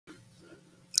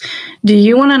Do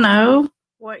you want to know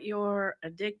what your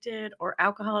addicted or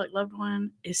alcoholic loved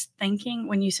one is thinking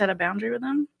when you set a boundary with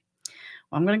them?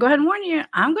 Well, I'm going to go ahead and warn you.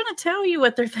 I'm going to tell you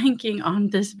what they're thinking on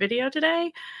this video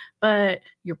today, but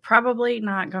you're probably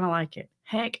not going to like it.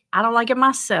 Heck, I don't like it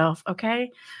myself,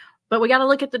 okay? But we got to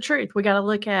look at the truth. We got to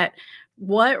look at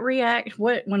what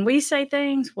when we say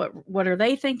things, what are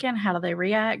they thinking? How do they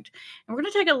react? And we're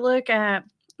going to take a look at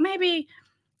maybe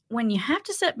when you have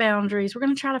to set boundaries, we're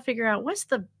going to try to figure out what's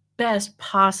the best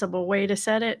possible way to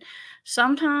set it.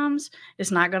 Sometimes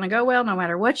it's not going to go well no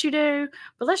matter what you do,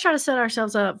 but let's try to set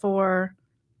ourselves up for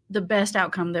the best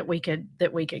outcome that we could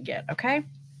get, okay?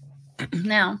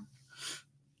 Now,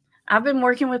 I've been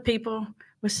working with people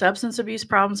with substance abuse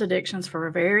problems, addictions for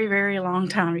a very, very long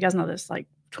time. You guys know this, like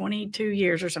 22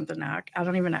 years or something now. I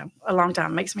don't even know. A long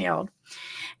time. Makes me old.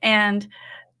 And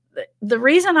the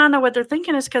reason I know what they're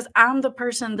thinking is because I'm the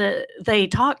person that they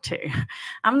talk to.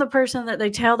 I'm the person that they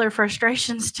tell their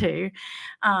frustrations to.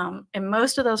 And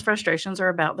most of those frustrations are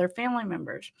about their family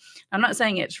members. I'm not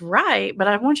saying it's right, but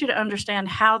I want you to understand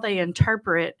how they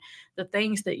interpret the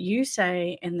things that you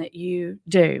say and that you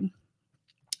do.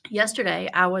 Yesterday,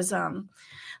 I was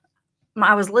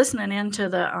listening into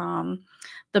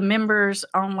the members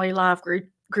only live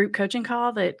group coaching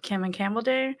call that Kim and Campbell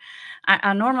do.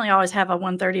 I normally always have a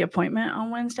 1:30 appointment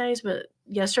on Wednesdays, but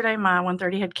yesterday my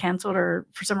 1:30 had canceled, or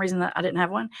for some reason that I didn't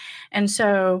have one. And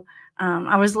so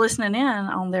I was listening in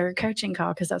on their coaching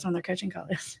call because that's when their coaching call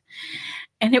is.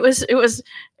 And it was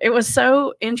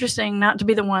so interesting not to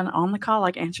be the one on the call,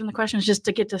 like answering the questions, just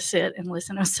to get to sit and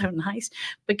listen. It was so nice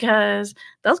because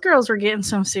those girls were getting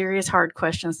some serious hard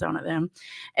questions thrown at them.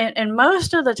 And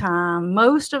most of the time,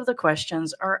 most of the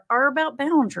questions are about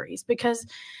boundaries, because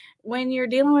when you're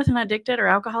dealing with an addicted or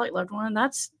alcoholic loved one,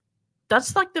 that's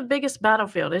like the biggest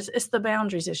battlefield. It's the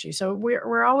boundaries issue. So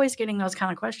we're always getting those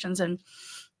kind of questions.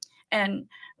 And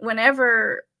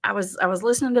whenever I was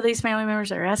listening to these family members,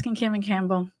 they were asking Kim and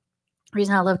Campbell. The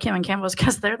reason I love Kim and Campbell is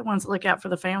because they're the ones that look out for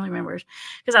the family members.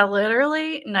 Because I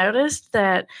literally noticed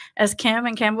that as Kim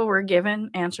and Campbell were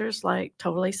given answers like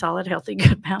totally solid, healthy,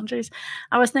 good boundaries,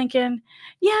 I was thinking,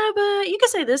 yeah, but you could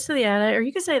say this to the addict, or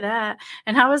you could say that.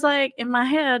 And I was like in my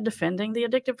head defending the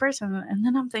addicted person. And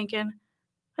then I'm thinking,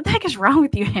 what the heck is wrong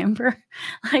with you, Amber?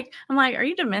 I'm like, are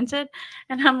you demented?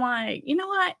 And I'm like, you know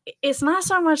what? It's not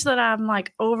so much that I'm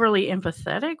like overly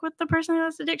empathetic with the person who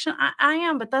has addiction. I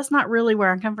am, but that's not really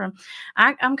where I come from.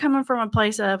 I'm coming from a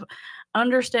place of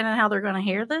understanding how they're going to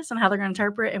hear this and how they're going to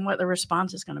interpret and what the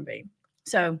response is going to be.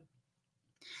 So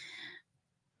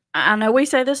I know we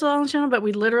say this a lot on the channel, but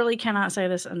we literally cannot say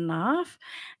this enough.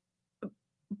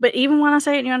 But even when I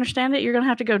say it and you understand it, you're going to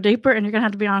have to go deeper, and you're going to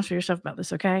have to be honest with yourself about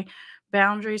this, okay?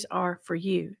 Boundaries are for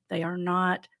you. They are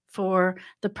not for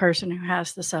the person who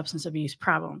has the substance abuse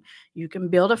problem. You can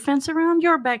build a fence around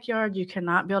your backyard. You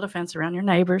cannot build a fence around your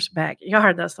neighbor's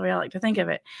backyard. That's the way I like to think of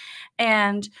it.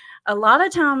 And a lot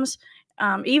of times,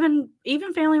 even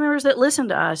family members that listen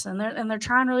to us and they're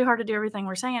trying really hard to do everything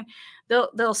we're saying,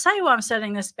 they'll say, well, I'm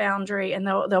setting this boundary, and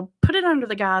they'll put it under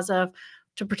the guise of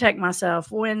to protect myself,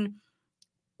 when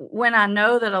I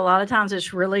know that a lot of times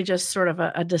it's really just sort of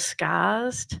a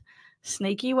disguised,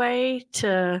 sneaky way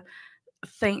to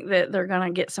think that they're going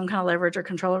to get some kind of leverage or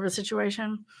control over the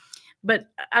situation. But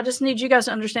I just need you guys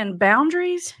to understand,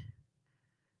 boundaries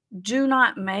do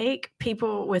not make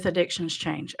people with addictions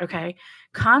change, okay?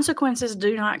 Consequences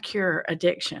do not cure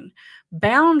addiction.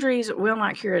 Boundaries will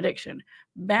not cure addiction.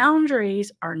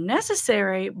 Boundaries are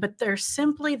necessary, but they're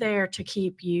simply there to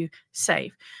keep you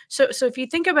safe. So if you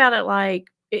think about it like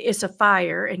it's a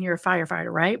fire and you're a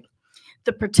firefighter, right?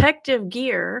 The protective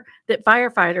gear that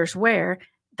firefighters wear,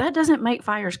 that doesn't make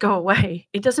fires go away.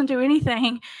 It doesn't do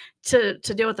anything to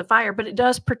deal with the fire, but it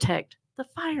does protect the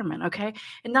firemen, okay?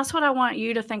 And that's what I want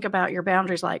you to think about your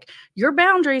boundaries like. Your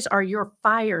boundaries are your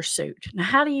fire suit. Now,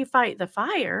 how do you fight the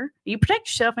fire? You protect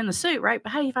yourself in the suit, right?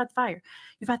 But how do you fight the fire?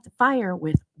 You fight the fire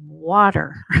with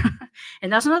water.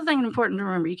 And that's another thing important to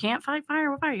remember. You can't fight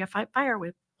fire with fire. You got to fight fire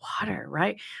with water,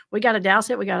 right? We got to douse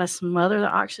it. We got to smother the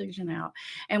oxygen out.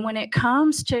 And when it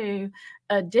comes to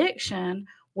addiction,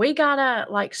 we got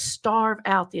to like starve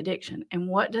out the addiction. And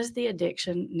what does the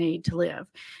addiction need to live?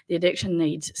 The addiction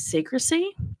needs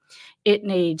secrecy. It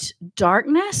needs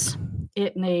darkness.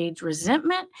 It needs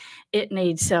resentment. It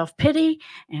needs self-pity.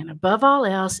 And above all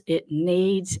else, it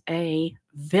needs a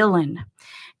villain.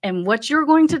 And what you're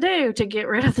going to do to get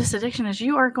rid of this addiction is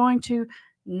you are going to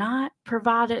not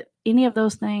provide it any of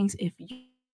those things if you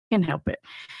can help it.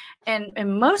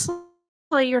 And most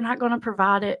you're not going to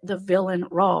provide it the villain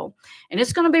role. And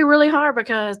it's going to be really hard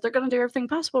because they're going to do everything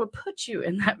possible to put you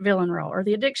in that villain role, or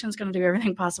the addiction is going to do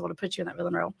everything possible to put you in that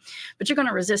villain role, but you're going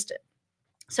to resist it.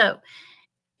 So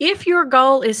if your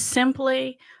goal is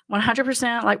simply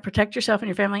 100% like protect yourself and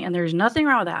your family, and there's nothing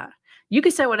wrong with that, you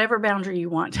can set whatever boundary you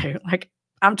want to. Like,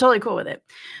 I'm totally cool with it.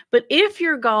 But if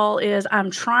your goal is I'm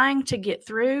trying to get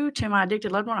through to my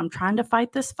addicted loved one, I'm trying to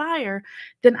fight this fire,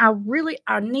 then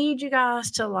I need you guys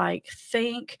to like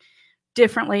think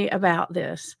differently about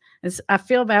this. I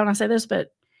feel bad when I say this,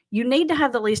 but you need to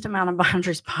have the least amount of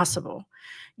boundaries possible.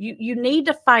 You need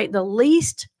to fight the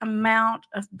least amount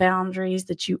of boundaries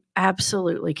that you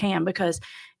absolutely can, because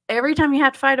every time you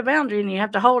have to fight a boundary and you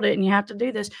have to hold it and you have to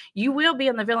do this, you will be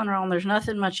in the villain role, and there's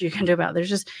nothing much you can do about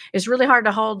it. It's really hard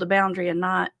to hold the boundary and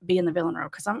not be in the villain role,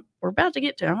 because we're about to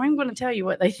get to it. I'm going to tell you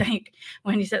what they think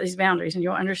when you set these boundaries, and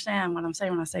you'll understand what I'm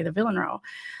saying when I say the villain role.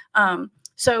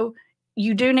 So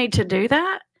you do need to do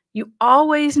that. You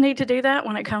always need to do that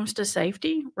when it comes to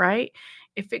safety, right?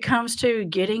 If it comes to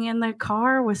getting in the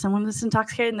car with someone that's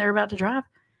intoxicated and they're about to drive,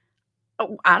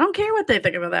 I don't care what they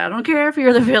think about that. I don't care if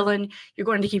you're the villain. You're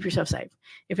going to keep yourself safe.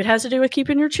 If it has to do with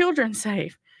keeping your children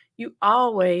safe, you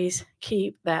always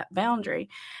keep that boundary.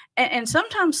 And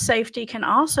sometimes safety can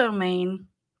also mean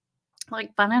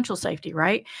like financial safety,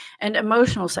 right? And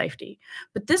emotional safety.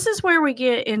 But this is where we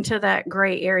get into that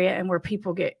gray area and where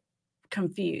people get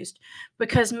confused,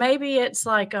 because maybe it's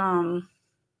like, well,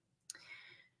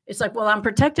 I'm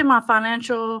protecting my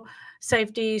financial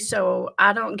safety, so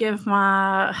I don't give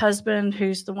my husband,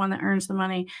 who's the one that earns the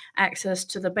money, access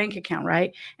to the bank account,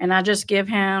 right? And I just give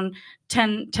him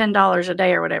 $10 a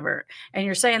day or whatever. And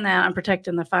you're saying that I'm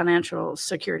protecting the financial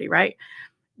security, right?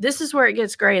 This is where it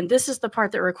gets gray, and this is the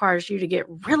part that requires you to get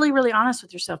really, really honest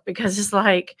with yourself, because it's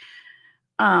like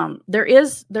there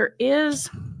is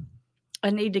a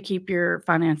need to keep your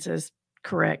finances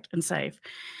correct and safe.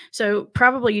 So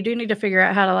probably you do need to figure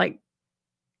out how to like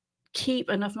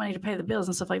keep enough money to pay the bills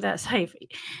and stuff like that safe.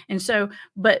 And so,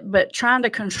 but trying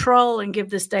to control and give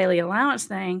this daily allowance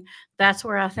thing, that's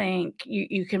where I think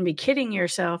you can be kidding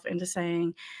yourself into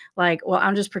saying like, well,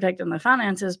 I'm just protecting the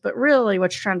finances. But really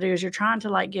what you're trying to do is you're trying to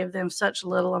like give them such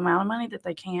little amount of money that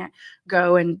they can't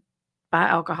go and buy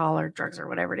alcohol or drugs or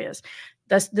whatever it is.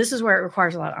 This is where it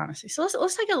requires a lot of honesty. So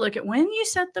let's take a look at when you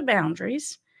set the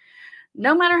boundaries,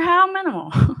 no matter how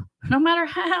minimal, no matter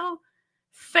how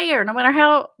fair, no matter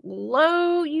how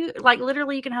low you like,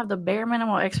 literally you can have the bare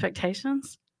minimal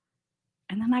expectations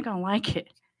and they're not going to like it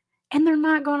and they're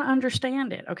not going to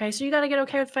understand it. Okay. So you got to get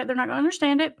okay with the fact they're not going to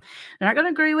understand it. They're not going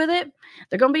to agree with it.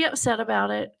 They're going to be upset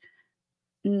about it,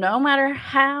 no matter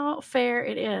how fair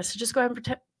it is. So just go ahead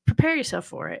and prepare yourself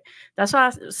for it. That's why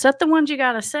I set the ones you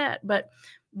got to set. But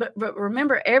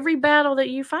remember, every battle that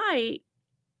you fight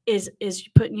is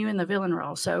putting you in the villain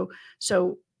role. So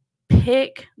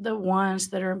pick the ones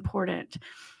that are important.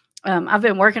 I've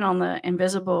been working on the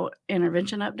invisible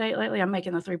intervention update lately. I'm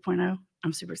making the 3.0.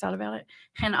 I'm super excited about it.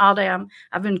 And all day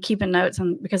I've been keeping notes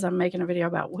because I'm making a video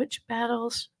about which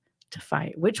battles to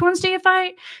fight. Which ones do you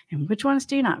fight and which ones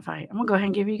do you not fight? I'm going to go ahead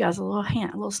and give you guys a little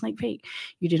hint, a little sneak peek.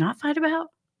 You do not fight about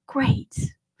grades.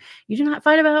 You do not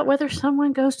fight about whether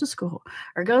someone goes to school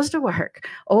or goes to work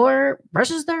or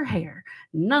brushes their hair.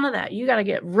 None of that. You got to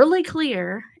get really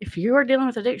clear. If you are dealing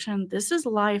with addiction, this is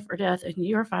life or death, and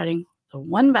you are fighting the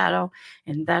one battle,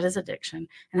 and that is addiction.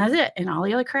 And that's it. And all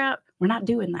the other crap, we're not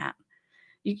doing that.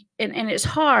 And it's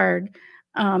hard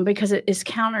because it is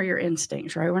counter your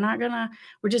instincts, right?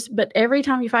 But every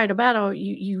time you fight a battle,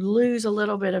 you lose a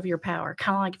little bit of your power.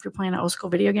 Kind of like if you're playing an old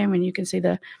school video game and you can see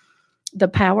the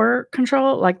power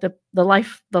control, like the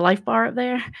life bar up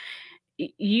there.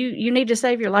 You need to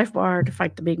save your life bar to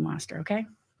fight the big monster. Okay. All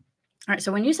right.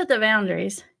 So when you set the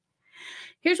boundaries,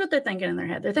 here's what they're thinking in their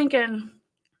head. They're thinking,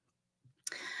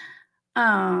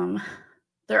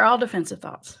 they're all defensive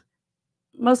thoughts.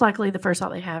 Most likely the first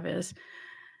thought they have is,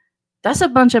 that's a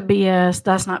bunch of BS.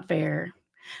 That's not fair.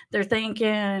 They're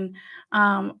thinking,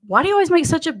 why do you always make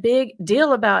such a big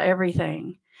deal about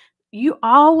everything? You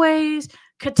always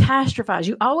catastrophize.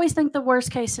 You always think the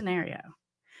worst case scenario.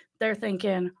 They're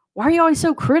thinking, why are you always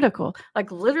so critical?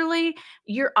 Like literally,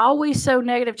 you're always so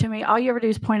negative to me. All you ever do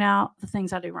is point out the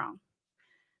things I do wrong.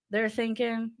 They're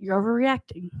thinking you're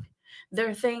overreacting.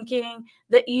 They're thinking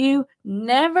that you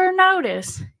never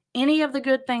notice any of the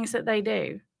good things that they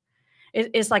do.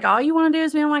 It's like all you want to do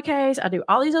is be on my case. I do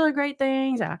all these other great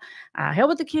things. I help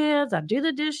with the kids. I do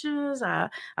the dishes. I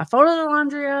folded the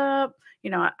laundry up. You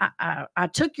know, I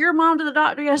took your mom to the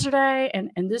doctor yesterday,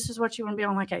 and this is what you want to be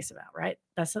on my case about, right?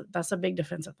 That's a big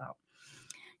defensive thought.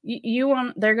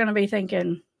 They're going to be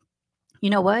thinking, You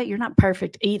know what? You're not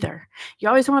perfect either. You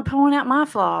always want to point out my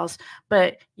flaws,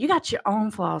 but you got your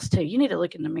own flaws too. You need to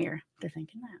look in the mirror. They're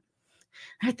thinking that.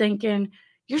 They're thinking,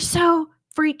 you're so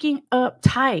freaking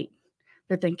uptight.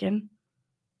 They're thinking,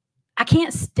 I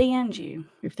can't stand you.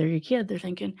 If they're your kid, they're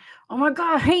thinking, oh my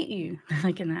God, I hate you. They're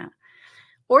thinking that.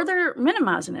 Or they're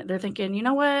minimizing it. They're thinking, you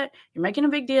know what? You're making a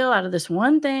big deal out of this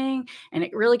one thing, and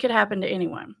it really could happen to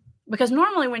anyone. Because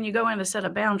normally when you go in to set a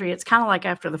boundary, it's kind of like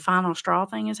after the final straw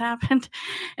thing has happened.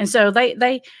 And so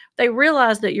they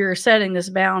realize that you're setting this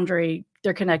boundary,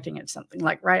 they're connecting it to something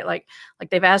like, right? Like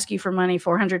they've asked you for money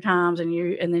 400 times and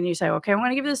then you say, okay, I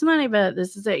want to give you this money, but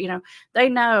this is it. They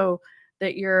know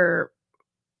that you're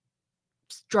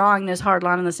drawing this hard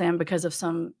line in the sand because of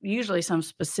usually some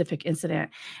specific incident.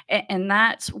 And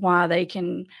that's why they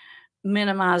can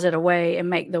minimize it away and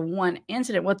make the one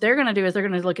incident. What they're going to do is they're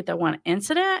going to look at that one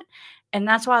incident. And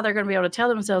that's why they're going to be able to tell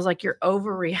themselves, like, you're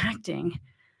overreacting.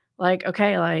 Like,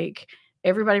 okay, like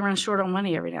everybody runs short on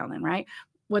money every now and then, right?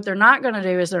 What they're not going to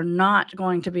do is they're not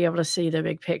going to be able to see the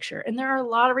big picture. And there are a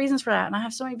lot of reasons for that. And I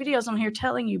have so many videos on here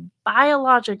telling you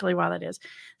biologically why that is,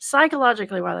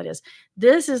 psychologically why that is.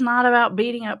 This is not about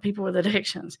beating up people with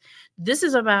addictions. This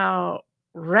is about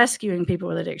rescuing people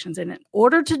with addictions. And in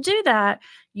order to do that,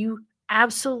 you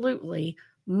absolutely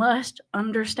must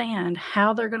understand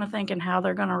how they're going to think and how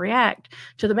they're going to react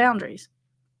to the boundaries.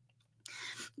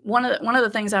 One of the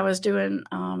things I was doing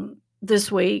this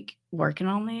week, working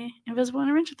on the Invisible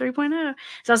Intervention 3.0.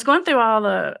 So I was going through all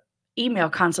the email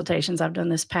consultations I've done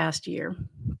this past year.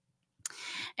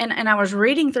 And I was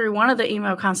reading through one of the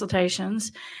email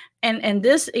consultations, and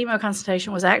this email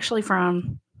consultation was actually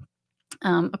from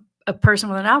a person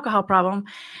with an alcohol problem.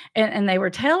 And they were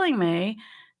telling me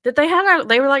that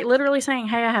they were like literally saying,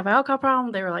 hey, I have an alcohol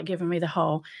problem. They were like giving me the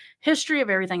whole history of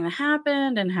everything that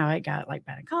happened and how it got like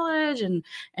bad in college,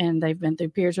 and they've been through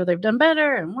periods where they've done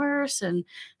better and worse, and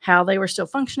how they were still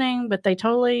functioning, but they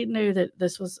totally knew that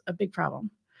this was a big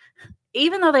problem.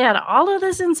 Even though they had all of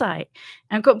this insight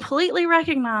and completely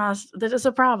recognized that it's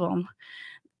a problem,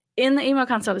 in the email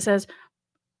consult it says,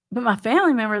 but my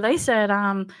family member, they said,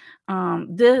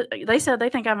 they said they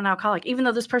think I'm an alcoholic, even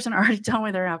though this person already told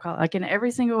me they're alcoholic in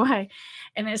every single way.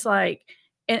 And it's like,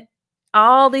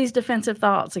 all these defensive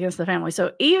thoughts against the family.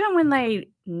 So even when they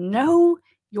know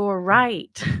you're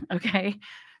right, okay,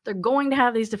 they're going to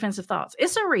have these defensive thoughts.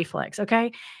 It's a reflex,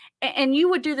 okay? And you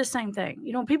would do the same thing.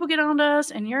 When people get on to us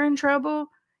and you're in trouble,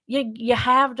 you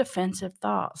have defensive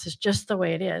thoughts. It's just the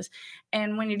way it is.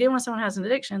 And when you're dealing with someone who has an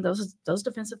addiction, those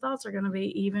defensive thoughts are going to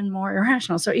be even more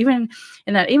irrational. So even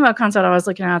in that email consult I was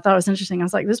looking at, I thought it was interesting. I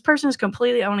was like, this person is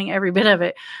completely owning every bit of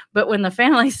it. But when the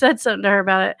family said something to her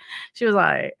about it, she was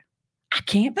like, I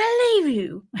can't believe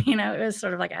you. It was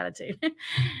sort of like attitude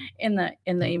in the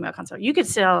email consult. You could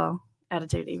sell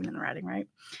attitude even in the writing, right?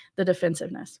 The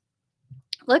defensiveness.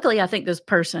 Luckily, I think this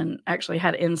person actually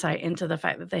had insight into the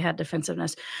fact that they had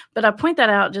defensiveness. But I point that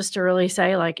out just to really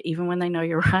say, like, even when they know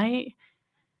you're right,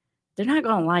 they're not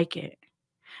going to like it.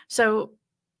 So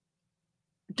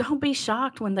don't be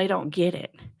shocked when they don't get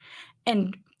it.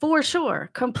 And for sure,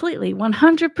 completely,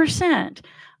 100%,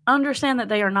 understand that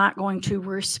they are not going to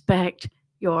respect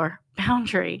your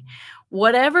boundary.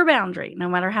 Whatever boundary, no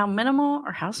matter how minimal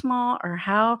or how small or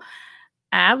how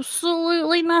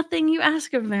absolutely nothing you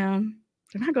ask of them,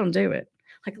 they're not going to do it.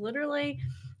 Like literally,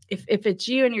 if it's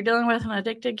you and you're dealing with an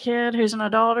addicted kid who's an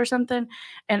adult or something,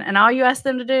 and all you ask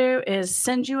them to do is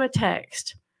send you a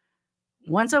text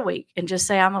once a week and just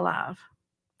say, I'm alive,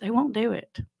 they won't do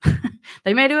it.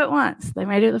 They may do it once. They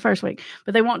may do it the first week,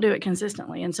 but they won't do it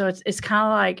consistently. And so it's kind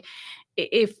of like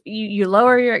if you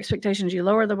lower your expectations, you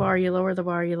lower the bar, you lower the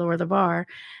bar, you lower the bar.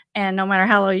 And no matter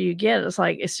how low you get,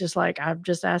 it's just like, I'm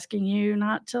just asking you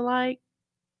not to like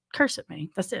curse at me.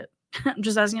 That's it. I'm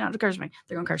just asking you not to curse me.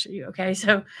 They're going to curse at you. Okay.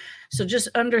 So just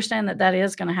understand that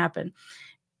is going to happen,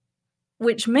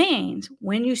 which means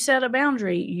when you set a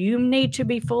boundary, you need to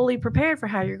be fully prepared for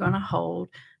how you're going to hold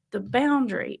the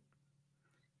boundary.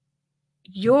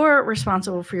 You're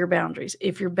responsible for your boundaries.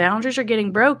 If your boundaries are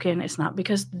getting broken, it's not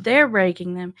because they're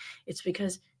breaking them. It's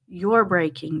because you're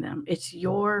breaking them. It's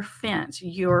your fence.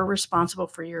 You're responsible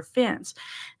for your fence,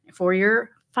 for your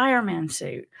fireman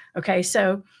suit. Okay.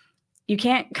 So you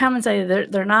can't come and say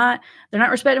they're not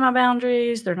respecting my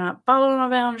boundaries. They're not following my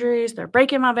boundaries. They're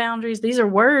breaking my boundaries. These are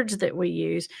words that we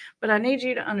use, but I need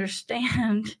you to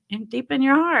understand and deep in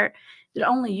your heart that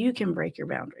only you can break your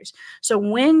boundaries. So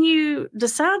when you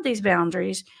decide these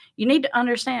boundaries, you need to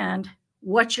understand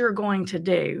what you're going to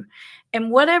do. And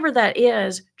whatever that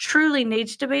is truly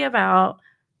needs to be about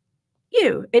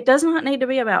you. It does not need to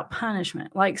be about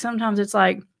punishment. Like sometimes it's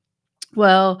like,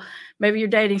 Well, maybe you're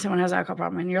dating someone who has alcohol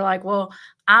problem and you're like, well,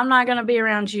 I'm not going to be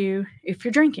around you if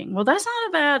you're drinking. Well, that's not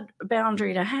a bad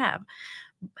boundary to have.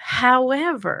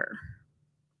 However,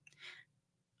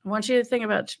 I want you to think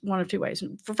about one of two ways.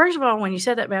 First of all, when you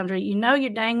set that boundary, you know you're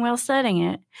dang well setting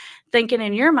it, thinking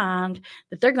in your mind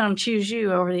that they're going to choose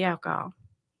you over the alcohol.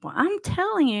 Well, I'm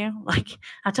telling you, like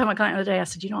I told my client the other day, I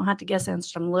said, you don't have to guess the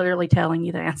answers. I'm literally telling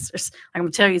you the answers. I'm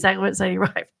going to tell you exactly what to say.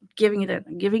 Right. I'm giving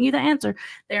you the answer.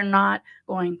 They're not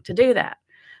going to do that.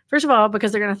 First of all,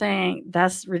 because they're going to think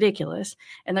that's ridiculous.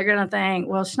 And they're going to think,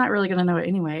 well, she's not really going to know it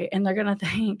anyway. And they're going to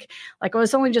think, like, well,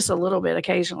 it's only just a little bit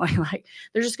occasionally. Like,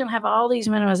 they're just going to have all these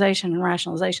minimization and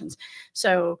rationalizations.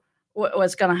 So,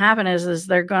 what's going to happen is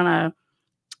they're going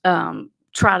to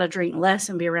try to drink less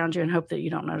and be around you and hope that you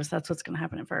don't notice. That's what's going to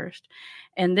happen at first.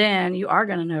 And then you are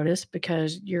going to notice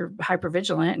because you're hyper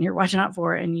vigilant and you're watching out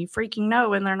for it and you freaking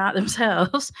know when they're not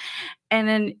themselves. And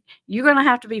then you're going to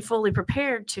have to be fully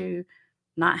prepared to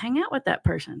not hang out with that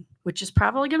person, which is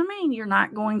probably going to mean you're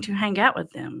not going to hang out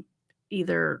with them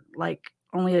either like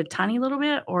only a tiny little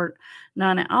bit or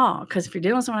none at all. Because if you're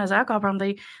dealing with someone who has alcohol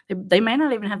problem, they may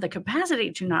not even have the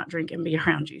capacity to not drink and be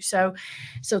around you. So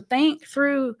think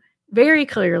through very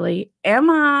clearly, am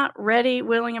I ready,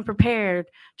 willing, and prepared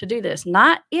to do this?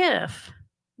 Not if,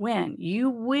 when. You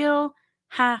will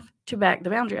have to back the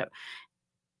boundary up.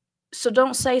 So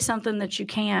don't say something that you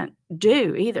can't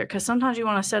do either, because sometimes you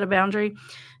want to set a boundary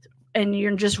and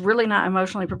you're just really not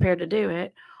emotionally prepared to do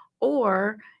it,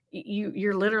 or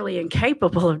you're literally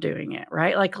incapable of doing it,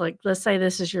 right? Like let's say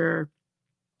this is your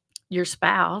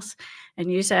spouse and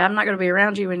you say, I'm not going to be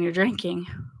around you when you're drinking.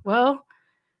 Well,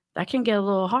 that can get a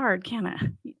little hard, can't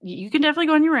it? You can definitely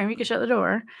go in your room, you can shut the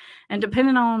door, and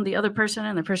depending on the other person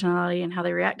and their personality and how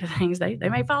they react to things, they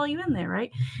may follow you in there, right?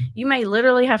 You may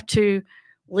literally have to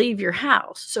leave your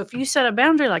house. So if you set a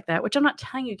boundary like that, which I'm not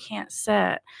telling you can't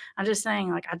set, I'm just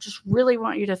saying, like, I just really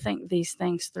want you to think these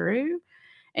things through.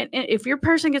 And if your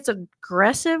person gets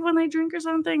aggressive when they drink or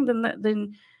something,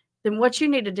 then what you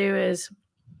need to do is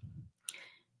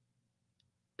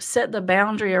set the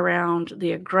boundary around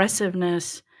the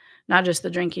aggressiveness, not just the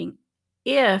drinking,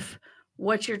 if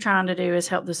what you're trying to do is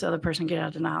help this other person get out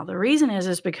of denial. The reason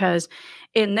is because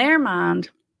in their mind,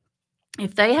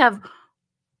 if they have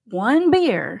one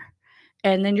beer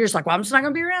and then you're just like, well, I'm just not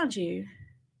going to be around you.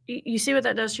 You see what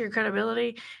that does to your credibility?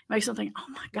 It makes them think, oh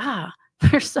my God,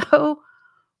 they're so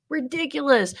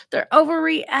ridiculous. They're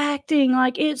overreacting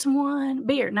like it's one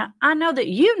beer. Now, I know that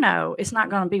you know it's not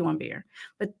going to be one beer,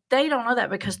 but they don't know that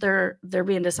because they're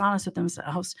being dishonest with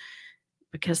themselves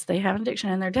because they have an addiction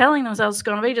and they're telling themselves it's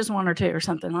going to be just one or two or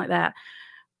something like that.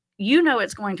 You know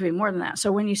it's going to be more than that.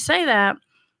 So when you say that,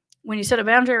 when you set a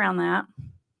boundary around that,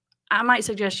 I might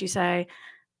suggest you say,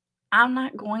 I'm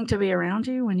not going to be around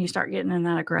you when you start getting in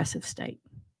that aggressive state.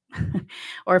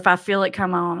 Or if I feel it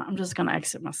come on, I'm just going to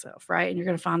exit myself, right? And you're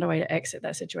going to find a way to exit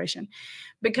that situation,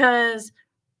 because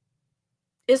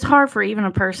it's hard for even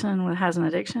a person who has an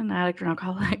addiction, addict or an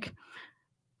alcoholic,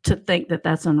 to think that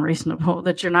that's unreasonable,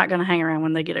 that you're not going to hang around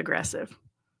when they get aggressive.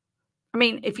 I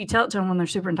mean, if you tell it to them when they're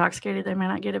super intoxicated, they may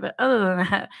not get it, but other than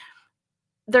that,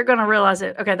 they're going to realize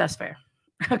that, okay, that's fair.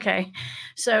 Okay.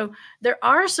 So there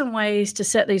are some ways to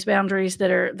set these boundaries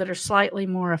that are slightly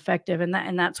more effective.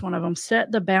 And that's one of them.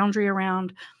 Set the boundary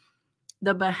around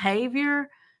the behavior,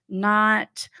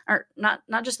 not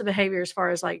just the behavior as far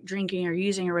as like drinking or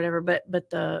using or whatever, but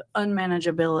the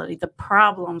unmanageability, the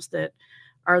problems that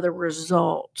are the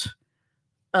result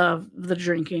of the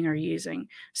drinking or using.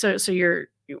 So you're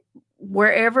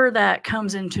wherever that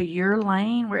comes into your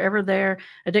lane, wherever their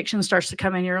addiction starts to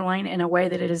come in your lane in a way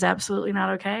that it is absolutely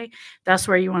not okay, that's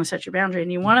where you want to set your boundary.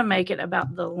 And you want to make it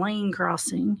about the lane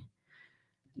crossing,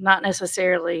 not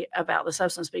necessarily about the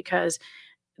substance, because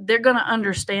they're going to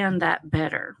understand that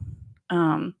better.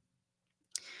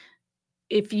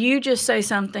 If you just say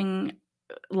something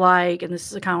like, and this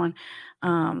is a common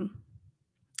one,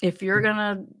 if you're going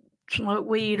to smoke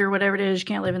weed or whatever it is, you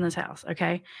can't live in this house,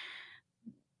 okay?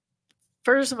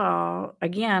 First of all,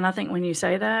 again, I think when you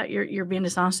say that, you're being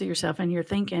dishonest to yourself and you're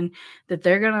thinking that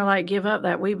they're going to like give up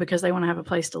that weed because they want to have a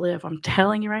place to live. I'm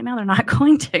telling you right now, they're not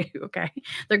going to, okay?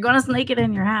 They're going to sneak it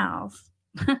in your house.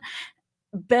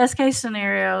 Best case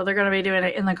scenario, they're going to be doing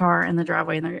it in the car, in the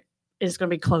driveway, and it's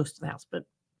going to be close to the house. But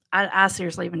I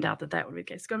seriously even doubt that would be the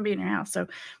case. It's going to be in your house. So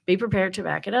be prepared to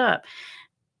back it up.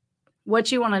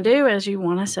 What you want to do is you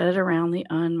want to set it around the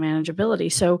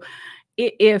unmanageability. So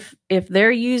if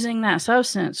they're using that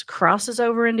substance, crosses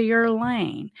over into your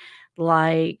lane,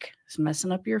 like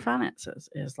messing up your finances,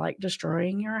 is like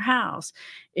destroying your house,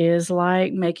 is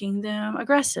like making them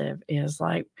aggressive, is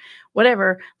like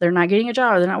whatever, they're not getting a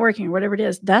job, or they're not working, or whatever it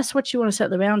is. That's what you want to set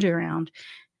the boundary around.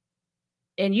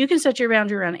 And you can set your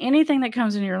boundary around anything that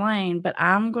comes in your lane, but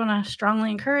I'm going to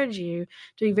strongly encourage you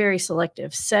to be very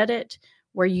selective. Set it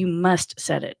where you must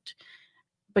set it,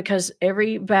 because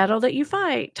every battle that you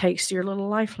fight takes your little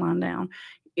lifeline down.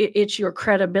 It's your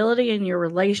credibility in your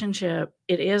relationship.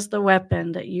 It is the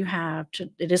weapon that you have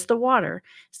it is the water.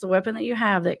 It's the weapon that you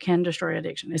have that can destroy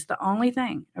addiction. It's the only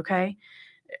thing, okay?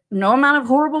 No amount of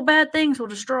horrible, bad things will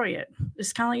destroy it.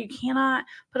 It's kind of like you cannot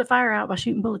put a fire out by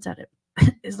shooting bullets at it.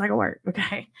 It's not gonna work,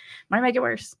 okay? Might make it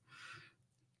worse.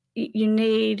 You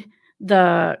need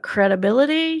the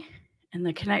credibility and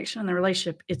the connection and the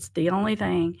relationship. It's the only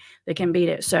thing that can beat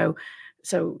it. So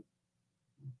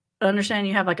understand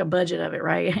you have like a budget of it,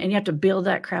 right? And you have to build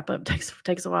that crap up.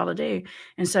 Takes a while to do.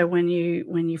 And so when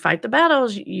you fight the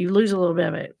battles, you lose a little bit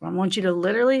of it. I want you to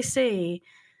literally see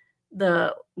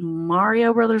the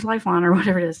Mario Brothers lifeline, or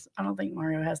whatever it is. I don't think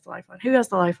Mario has the lifeline. Who has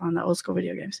the lifeline? The old school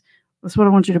video games. That's what I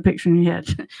want you to picture in your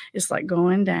head. It's like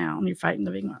going down. You're fighting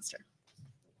the big monster.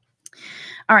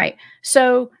 All right.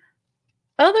 So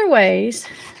other ways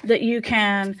that you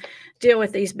can deal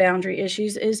with these boundary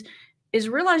issues is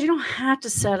realize you don't have to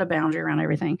set a boundary around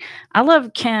everything. I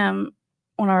love Kim,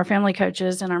 one of our family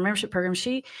coaches in our membership program.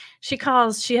 She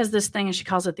has this thing, and she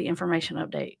calls it the information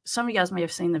update. Some of you guys may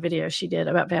have seen the video she did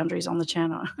about boundaries on the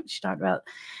channel. She talked about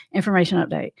information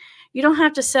update. You don't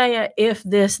have to say a if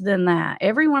this then that.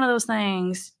 Every one of those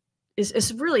things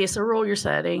it's a rule you're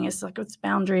setting. It's like it's a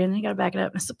boundary, and you got to back it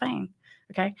up. It's a pain,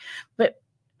 okay? But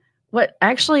what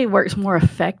actually works more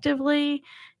effectively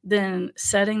than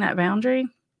setting that boundary,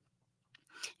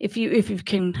 if you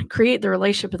can create the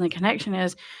relationship and the connection,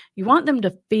 is you want them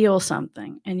to feel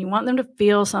something, and you want them to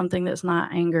feel something that's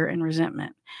not anger and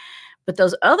resentment. But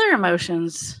those other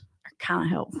emotions are kind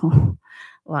of helpful,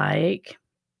 like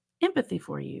empathy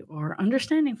for you, or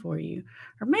understanding for you,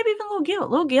 or maybe even a little guilt.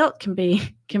 A little guilt can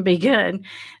be good,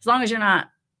 as long as you're not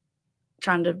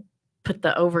trying to put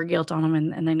the over guilt on them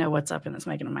and they know what's up and it's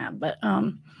making them mad. But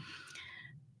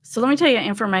so let me tell you an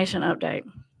information update.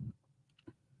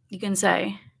 You can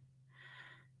say,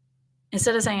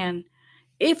 instead of saying,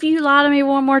 if you lie to me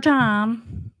one more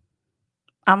time,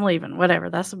 I'm leaving, whatever,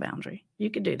 that's a boundary. You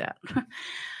could do that.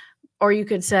 Or you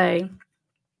could say,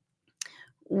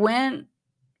 when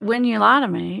you lie to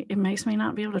me, it makes me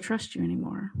not be able to trust you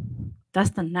anymore. That's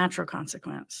the natural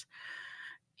consequence.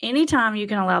 Anytime you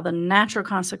can allow the natural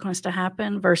consequence to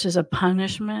happen versus a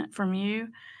punishment from you,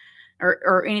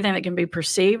 or anything that can be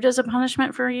perceived as a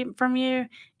punishment from you,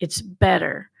 it's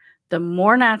better. The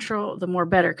more natural, the more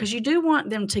better. Because you do want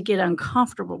them to get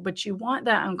uncomfortable, but you want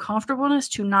that uncomfortableness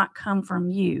to not come from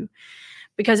you.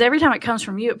 Because every time it comes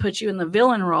from you, it puts you in the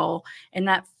villain role, and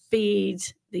that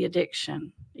feeds the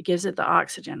addiction. It gives it the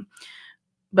oxygen.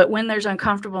 But when there's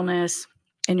uncomfortableness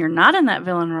and you're not in that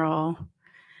villain role,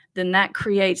 then that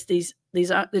creates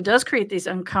it does create these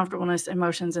uncomfortableness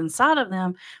emotions inside of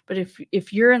them. But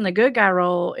if you're in the good guy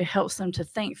role, it helps them to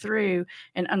think through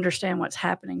and understand what's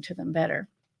happening to them better.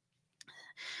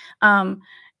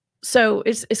 So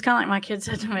it's kind of like my kid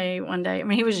said to me one day. I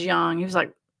mean, he was young. He was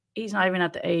like, he's not even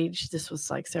at the age. This was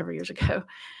like several years ago.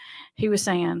 He was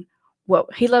saying, well,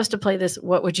 he loves to play this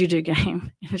 "What would you do"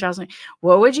 game. And Charles was like,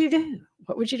 "What would you do?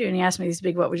 What would you do?" And he asked me these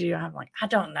big "What would you do?" I'm like, I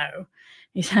don't know.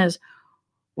 He says,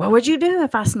 "What would you do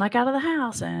if I snuck out of the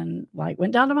house and like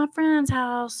went down to my friend's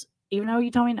house, even though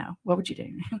you told me no? What would you do?"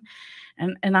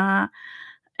 And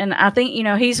I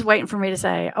think, he's waiting for me to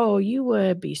say, "Oh, you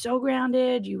would be so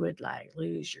grounded, you would like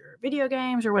lose your video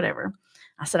games or whatever."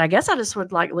 I said, "I guess I just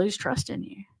would like lose trust in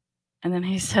you." And then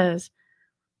he says,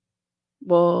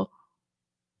 "Well,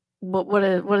 what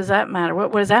does that matter?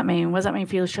 What does that mean? What does that mean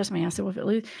if you lose trust in me?" I said, "Well,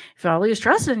 if I lose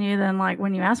trust in you, then like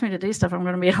when you ask me to do stuff, I'm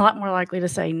going to be a lot more likely to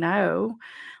say no.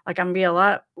 Like I'm going to be a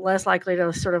lot less likely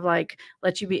to sort of like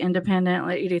let you be independent,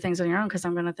 let you do things on your own, because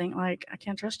I'm going to think like I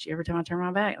can't trust you every time I turn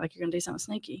my back. Like you're going to do something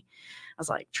sneaky." I was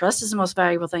like, trust is the most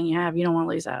valuable thing you have. You don't want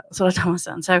to lose that. That's what I told my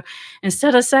son. So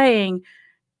instead of saying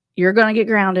you're going to get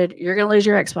grounded, you're going to lose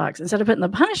your Xbox, instead of putting the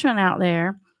punishment out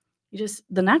there,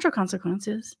 the natural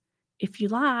consequences. If you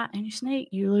lie and you sneak,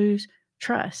 you lose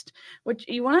trust. Which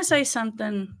you want to say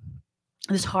something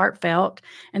that's heartfelt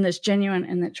and that's genuine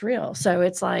and that's real. So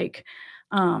it's like,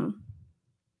 for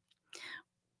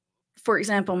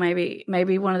example,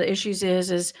 maybe one of the issues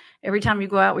is every time you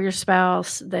go out with your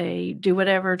spouse, they do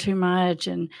whatever too much,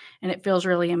 and it feels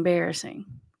really embarrassing.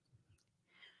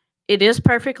 It is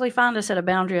perfectly fine to set a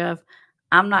boundary of,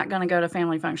 I'm not going to go to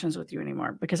family functions with you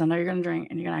anymore because I know you're going to drink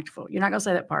and you're going to act a fool. You're not going to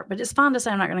say that part, but it's fine to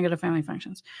say I'm not going to go to family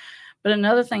functions. But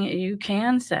another thing that you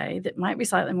can say that might be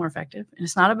slightly more effective, and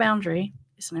it's not a boundary,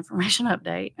 it's an information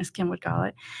update, as Kim would call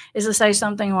it, is to say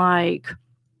something like,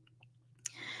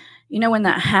 when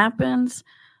that happens,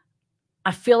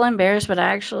 I feel embarrassed, but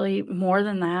actually, more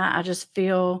than that, I just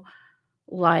feel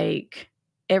like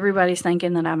everybody's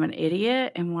thinking that I'm an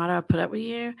idiot and why do I put up with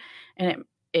you? And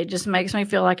it just makes me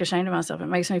feel like ashamed of myself. It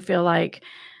makes me feel like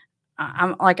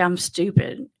I'm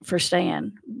stupid for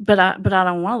staying, but I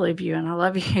don't want to leave you and I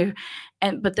love you.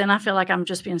 But then I feel like I'm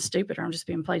just being stupid or I'm just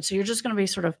being played. So you're just going to be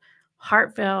sort of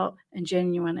heartfelt and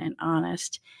genuine and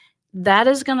honest. That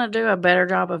is going to do a better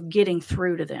job of getting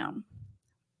through to them.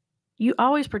 You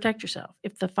always protect yourself.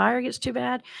 If the fire gets too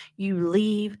bad, you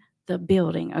leave the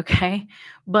building, okay?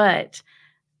 But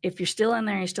if you're still in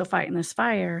there and you're still fighting this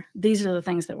fire, these are the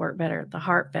things that work better. The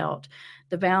heartfelt,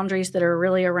 the boundaries that are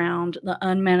really around the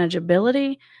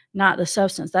unmanageability, not the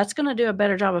substance. That's going to do a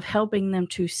better job of helping them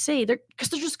to see, because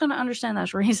they're just going to understand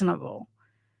that's reasonable,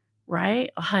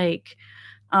 right? Like,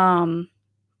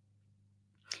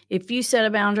 if you set a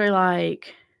boundary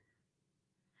like,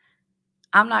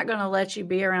 I'm not going to let you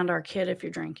be around our kid if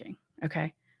you're drinking,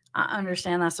 okay? I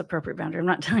understand that's the appropriate boundary. I'm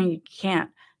not telling you can't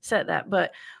set that,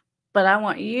 but I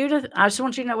just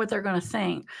want you to know what they're going to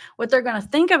think. What they're going to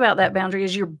think about that boundary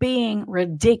is you're being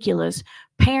ridiculous.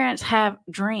 Parents have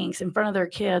drinks in front of their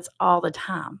kids all the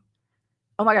time.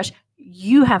 Oh my gosh,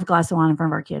 you have a glass of wine in front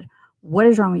of our kid. What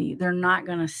is wrong with you? They're not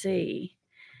going to see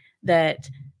that.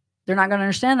 They're not going to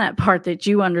understand that part that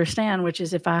you understand, which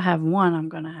is if I have one, I'm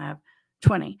going to have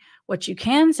 20. What you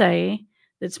can say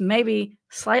that's maybe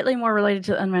slightly more related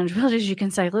to unmanageability is you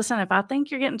can say, listen, if I think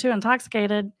you're getting too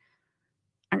intoxicated,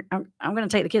 I'm going to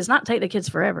take the kids, not take the kids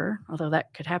forever, although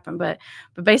that could happen. But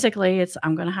basically it's,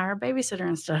 I'm going to hire a babysitter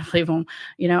instead of leave them.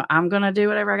 I'm going to do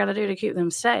whatever I got to do to keep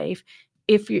them safe.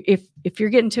 If you're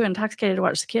getting too intoxicated to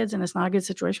watch the kids and it's not a good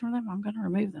situation for them, I'm going to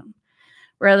remove them.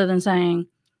 Rather than saying,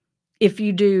 if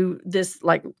you do this,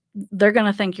 like, they're going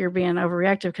to think you're being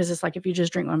overreactive because it's like if you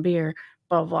just drink one beer,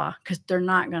 blah, blah, because they're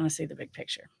not going to see the big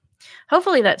picture.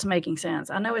 Hopefully that's making sense.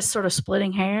 I know it's sort of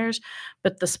splitting hairs,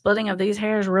 but the splitting of these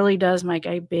hairs really does make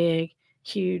a big,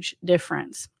 huge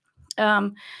difference.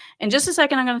 In just a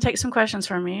second, I'm going to take some questions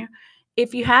from you.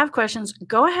 If you have questions,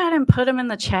 go ahead and put them in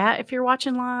the chat. If you're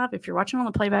watching live, if you're watching on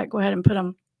the playback, go ahead and put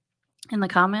them in the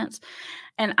comments.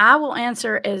 And I will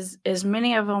answer as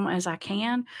many of them as I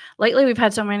can. Lately, we've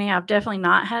had so many, I've definitely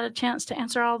not had a chance to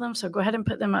answer all of them. So go ahead and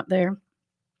put them up there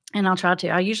and I'll try to.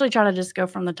 I usually try to just go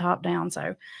from the top down.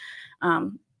 So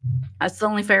that's the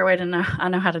only fair way to know. I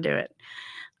know how to do it.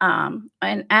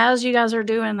 And as you guys are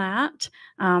doing that,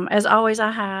 as always,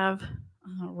 I have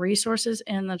resources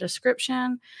in the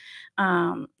description.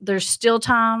 There's still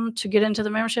time to get into the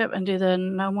membership and do the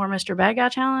No More Mr. Bad Guy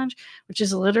Challenge, which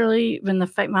has literally been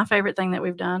my favorite thing that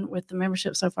we've done with the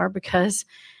membership so far, because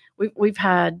we've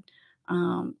had,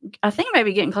 I think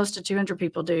maybe getting close to 200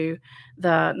 people do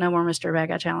the No More Mr. Bad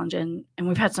Guy Challenge, and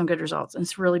we've had some good results. And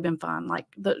it's really been fun. Like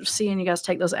seeing you guys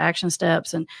take those action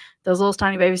steps and those little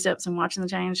tiny baby steps and watching the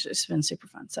change, it's been super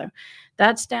fun. So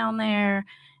that's down there.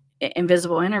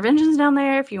 Invisible Interventions down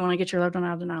there if you want to get your loved one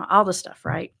out of denial, all the stuff,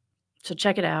 right? So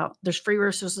check it out. There's free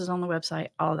resources on the website,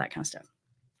 all of that kind of stuff.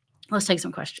 Let's take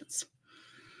some questions.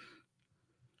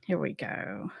 Here we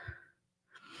go.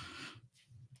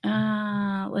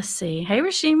 Let's see. Hey,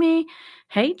 Rashimi.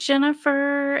 Hey,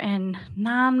 Jennifer and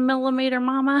 9mm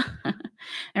Mama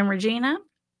and Regina.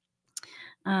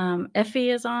 Effie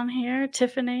is on here.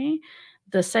 Tiffany,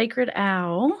 the Sacred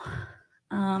Owl.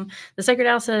 The Sacred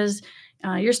Owl says,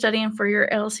 you're studying for your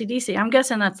LCDC. I'm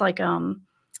guessing that's like,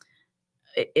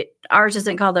 ours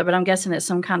isn't called that, but I'm guessing it's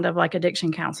some kind of like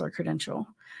addiction counselor credential.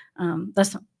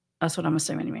 That's what I'm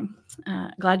assuming you mean.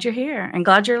 Glad you're here and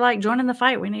glad you're like joining the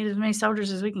fight. We need as many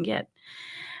soldiers as we can get.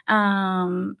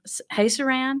 Hey,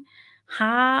 Saran.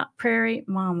 Hi, Prairie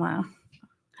Mama.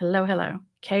 Hello.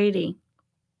 Katie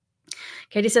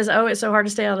says, oh, it's so hard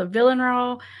to stay out of the villain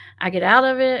role. I get out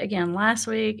of it again last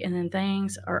week, and then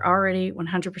things are already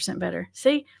 100% better.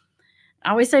 See, I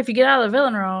always say if you get out of the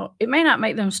villain role, it may not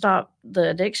make them stop the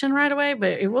addiction right away,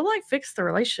 but it will like fix the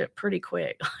relationship pretty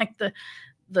quick. Like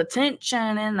the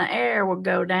tension in the air will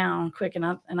go down quick. And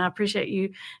I appreciate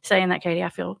you saying that, Katie. I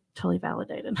feel totally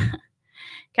validated.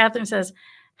 Catherine says,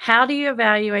 how do you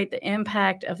evaluate the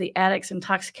impact of the addict's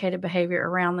intoxicated behavior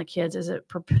around the kids as it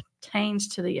pertains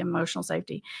to the emotional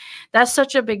safety? That's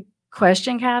such a big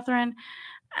question, Catherine.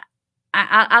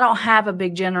 I don't have a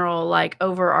big general, like,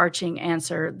 overarching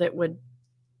answer that would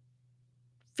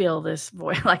fill this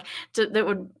void, like that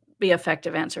would be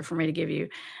effective answer for me to give you.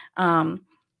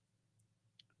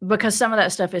 Because some of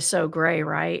that stuff is so gray,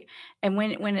 right? And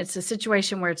when it's a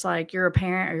situation where it's like you're a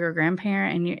parent or you're a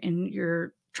grandparent and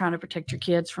you're trying to protect your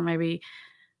kids from maybe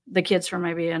the kids from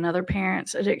maybe another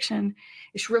parent's addiction,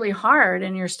 it's really hard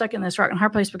and you're stuck in this rock and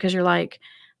hard place because you're like,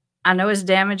 I know it's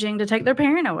damaging to take their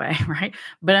parent away, right?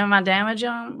 But am I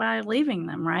damaging by leaving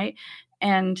them, right?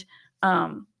 And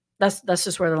that's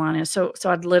just where the line is. So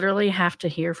I'd literally have to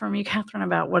hear from you, Catherine,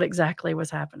 about what exactly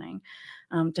was happening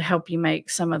to help you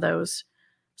make some of those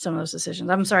decisions.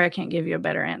 I'm sorry I can't give you a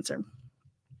better answer.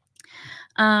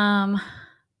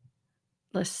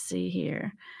 Let's see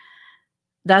here.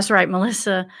 That's right.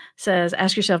 Melissa says,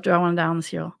 ask yourself, do I want to die on this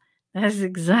hill? That's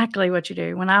exactly what you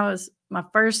do. When my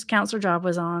first counselor job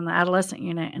was on the adolescent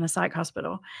unit in a psych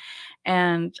hospital.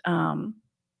 And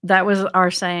that was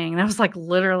our saying. That was like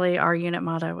literally our unit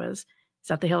motto was, is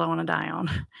that the hill I want to die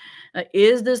on?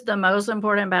 Is this the most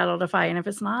important battle to fight? And if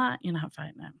it's not, you're not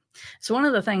fighting it. So one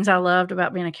of the things I loved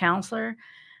about being a counselor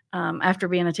after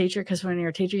being a teacher, because when you're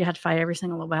a teacher, you have to fight every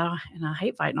single little battle, and I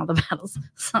hate fighting all the battles.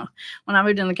 So when I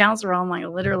moved in the counselor role, I'm like,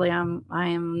 literally, I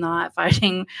am not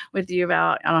fighting with you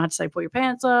about, I don't have to say, pull your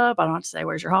pants up. I don't have to say,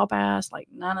 where's your hall pass? Like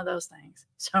none of those things.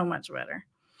 So much better.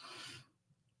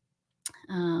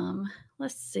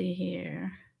 Let's see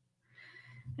here.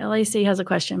 LAC has a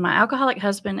question. My alcoholic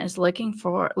husband is looking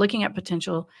at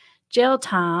potential jail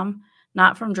time,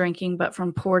 not from drinking, but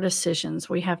from poor decisions.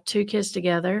 We have 2 kids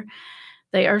together.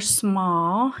 They are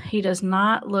small. He does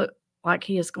not look like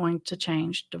he is going to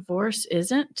change. Divorce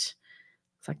isn't.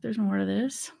 Looks like there's more to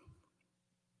this.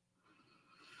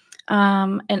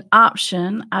 An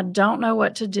option. I don't know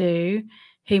what to do.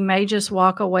 He may just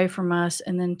walk away from us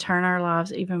and then turn our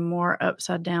lives even more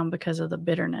upside down because of the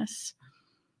bitterness.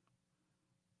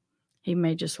 He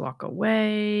may just walk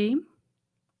away.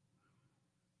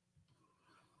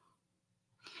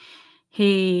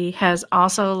 He has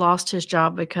also lost his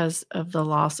job because of the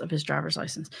loss of his driver's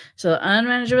license. So the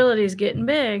unmanageability is getting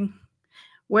big.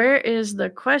 Where is the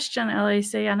question,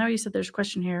 LAC? I know you said there's a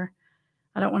question here.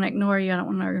 I don't want to ignore you. I don't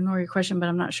want to ignore your question, but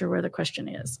I'm not sure where the question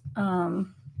is.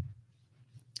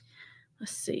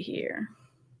 Let's see here.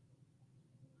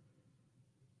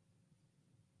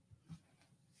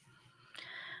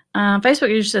 Facebook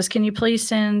user says, can you please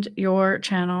send your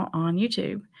channel on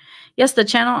YouTube? Yes, the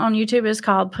channel on YouTube is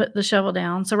called Put the Shovel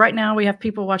Down. So right now we have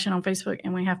people watching on Facebook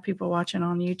and we have people watching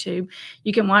on YouTube.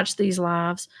 You can watch these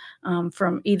lives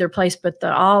from either place, but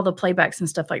all the playbacks and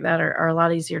stuff like that are a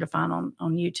lot easier to find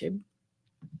on YouTube.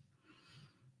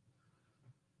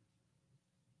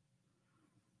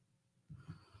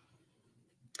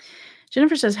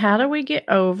 Jennifer says, how do we get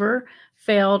over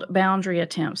failed boundary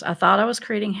attempts? I thought I was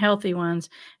creating healthy ones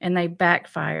and they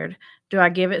backfired. Do I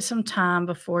give it some time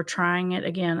before trying it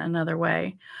again another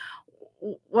way?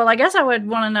 Well, I guess I would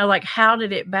want to know, like, how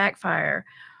did it backfire?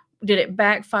 Did it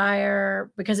backfire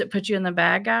because it put you in the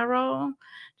bad guy role?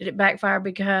 Did it backfire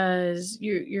because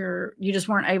you just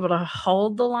weren't able to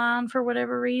hold the line for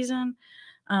whatever reason?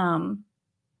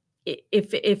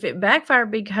 If it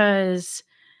backfired because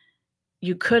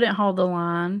you couldn't hold the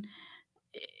line,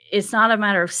 it's not a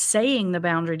matter of saying the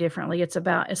boundary differently. It's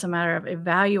a matter of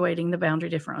evaluating the boundary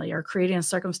differently or creating a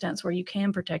circumstance where you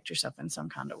can protect yourself in some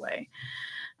kind of way.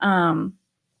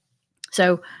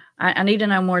 So I need to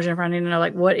know more, Jennifer. I need to know,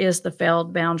 like, what is the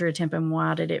failed boundary attempt and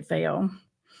why did it fail?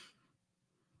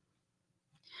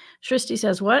 Shristi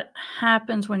says, what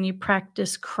happens when you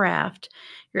practice craft?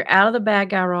 You're out of the bad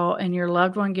guy role and your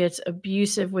loved one gets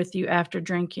abusive with you after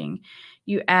drinking.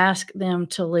 You ask them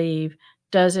to leave.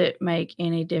 Does it make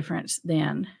any difference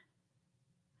then?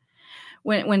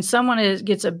 When someone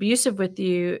gets abusive with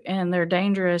you and they're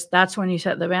dangerous, that's when you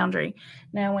set the boundary.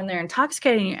 Now, when they're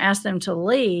intoxicated and you ask them to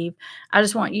leave, I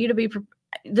just want you to be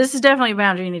this is definitely a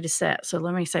boundary you need to set. So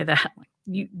let me say that.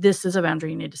 This is a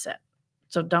boundary you need to set.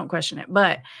 So don't question it.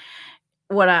 But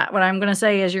what I'm going to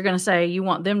say is you're going to say you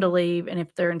want them to leave. And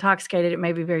if they're intoxicated, it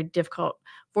may be very difficult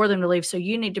for them to leave. So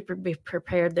you need to be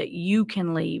prepared that you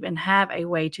can leave and have a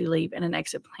way to leave and an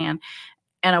exit plan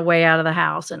and a way out of the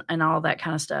house and all that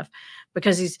kind of stuff.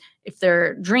 Because if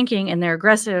they're drinking and they're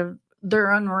aggressive,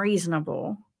 they're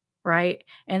unreasonable, right?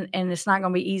 And it's not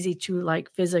going to be easy to, like,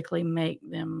 physically make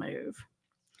them move.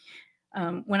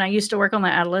 When I used to work on the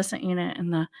adolescent unit in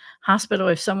the hospital,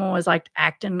 if someone was, like,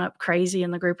 acting up crazy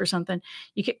in the group or something,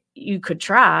 you could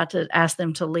try to ask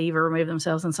them to leave or remove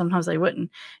themselves, and sometimes they wouldn't.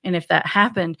 And if that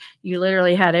happened, you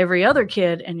literally had every other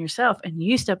kid and yourself, and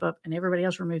you step up and everybody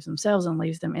else removes themselves and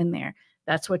leaves them in there.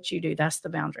 That's what you do. That's the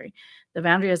boundary. The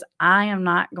boundary is, I am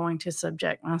not going to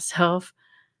subject myself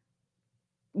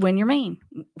when you're mean,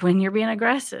 when you're being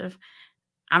aggressive.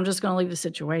 I'm just going to leave the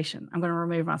situation. I'm going to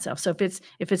remove myself. So if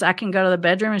it's I can go to the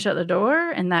bedroom and shut the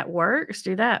door and that works,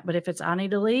 do that. But if it's I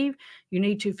need to leave, you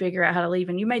need to figure out how to leave.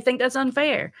 And you may think that's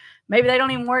unfair. Maybe they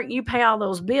don't even work. You pay all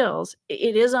those bills.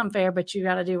 It is unfair, but you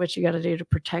got to do what you got to do to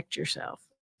protect yourself.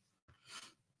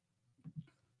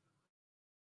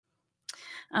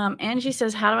 Angie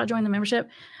says, how do I join the membership?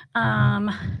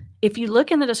 If you look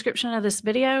in the description of this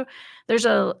video, there's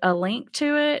a link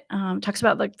to it. Talks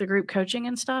about like the group coaching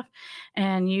and stuff,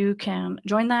 and you can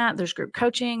join that. There's group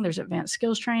coaching, there's advanced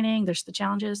skills training, there's the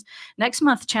challenges. Next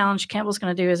month challenge Campbell's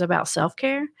going to do is about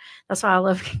self-care. That's why I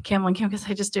love Campbell and Kim, because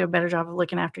they just do a better job of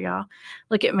looking after y'all.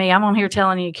 Look at me. I'm on here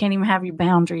telling you can't even have your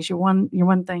boundaries. You're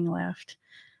one thing left.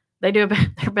 They do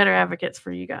they're better advocates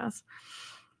for you guys.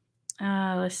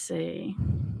 Let's see.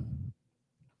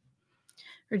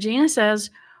 Regina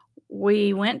says,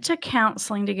 we went to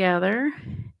counseling together.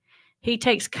 He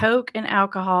takes Coke and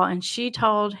alcohol, and she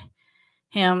told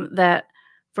him that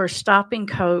for stopping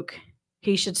Coke,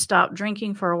 he should stop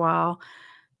drinking for a while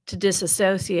to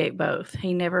disassociate both.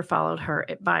 He never followed her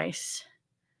advice.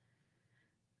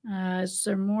 Is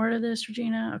there more to this,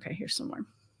 Regina? Okay, here's some more.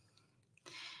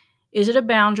 Is it a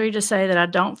boundary to say that I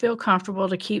don't feel comfortable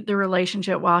to keep the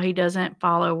relationship while he doesn't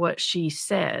follow what she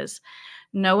says,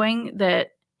 knowing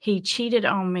that he cheated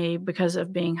on me because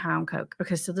of being high on Coke?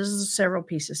 Okay, so this is several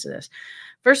pieces to this.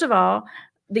 First of all,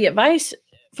 the advice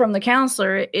from the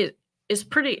counselor is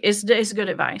good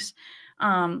advice.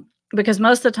 Because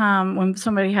most of the time when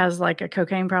somebody has like a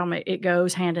cocaine problem, it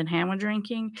goes hand in hand with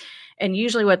drinking. And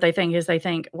usually what they think is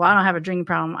well, I don't have a drinking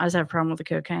problem. I just have a problem with the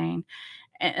cocaine.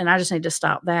 And I just need to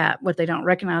stop that. What they don't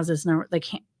recognize is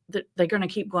they're going to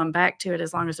keep going back to it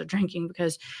as long as they're drinking,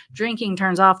 because drinking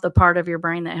turns off the part of your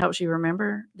brain that helps you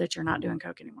remember that you're not doing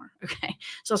Coke anymore. Okay.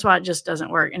 So that's why it just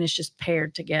doesn't work. And it's just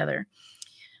paired together.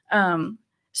 The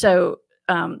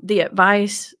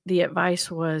advice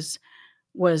was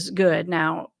good.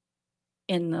 Now,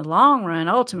 in the long run,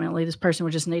 ultimately, this person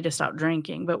would just need to stop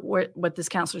drinking. But what this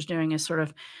counselor is doing is sort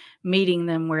of meeting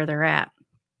them where they're at.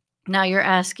 Now you're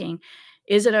asking,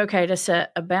 is it okay to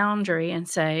set a boundary and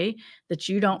say that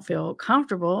you don't feel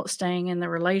comfortable staying in the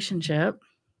relationship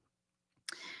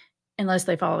unless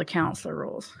they follow the counselor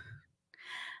rules?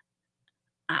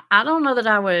 I don't know that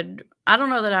I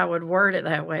would word it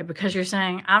that way, because you're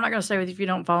saying, I'm not going to stay with you if you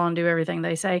don't follow and do everything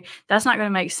they say. That's not going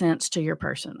to make sense to your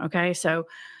person. Okay. So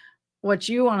what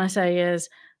you want to say is,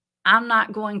 I'm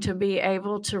not going to be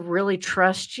able to really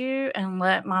trust you and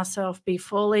let myself be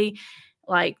fully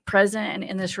like present and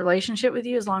in this relationship with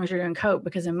you as long as you're doing Coke,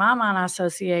 because in my mind, I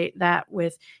associate that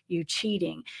with you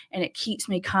cheating, and it keeps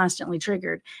me constantly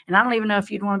triggered. And I don't even know if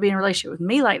you'd want to be in a relationship with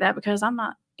me like that, because I'm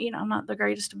not the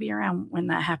greatest to be around when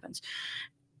that happens.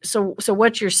 So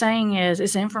what you're saying is,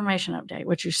 it's an information update.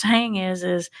 What you're saying is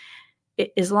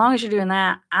as long as you're doing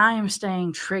that, I am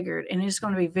staying triggered, and it's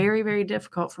going to be very, very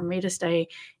difficult for me to stay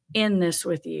in this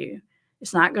with you.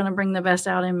 It's not going to bring the best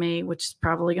out in me, which is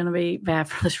probably going to be bad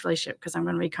for this relationship, because I'm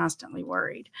going to be constantly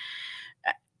worried.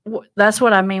 That's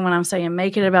what I mean when I'm saying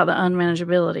make it about the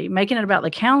unmanageability. Making it about the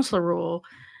counselor rule,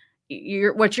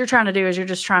 what you're trying to do is you're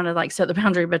just trying to like set the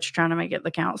boundary, but you're trying to make it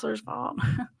the counselor's fault.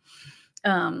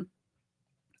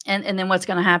 And then what's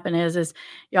going to happen is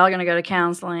y'all are going to go to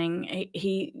counseling.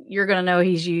 You're going to know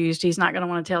he's used. He's not going to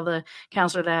want to tell the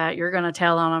counselor that. You're going to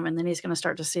tell on him, and then he's going to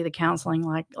start to see the counseling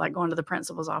like going to the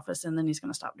principal's office, and then he's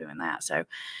going to stop doing that. So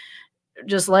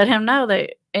just let him know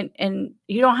that, and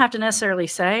you don't have to necessarily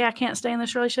say I can't stay in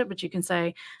this relationship, but you can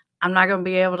say I'm not going to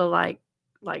be able to like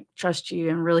trust you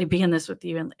and really be in this with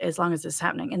you, and as long as this is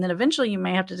happening. And then eventually you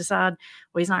may have to decide,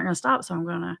 well, he's not going to stop, so I'm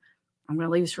going to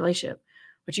leave this relationship.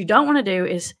 What you don't want to do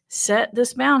is set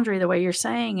this boundary the way you're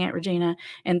saying it, Regina,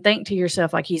 and think to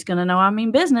yourself like he's going to know I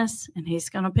mean business and he's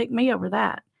going to pick me over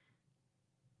that.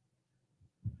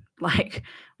 Like,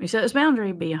 when you set this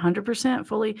boundary, be 100%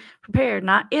 fully prepared,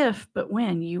 not if, but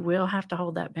when you will have to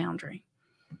hold that boundary.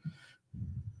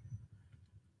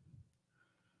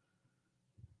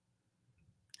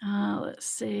 Let's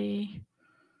see.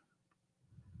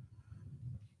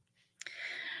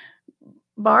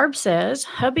 Barb says,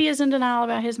 hubby is in denial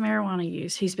about his marijuana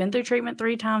use. He's been through treatment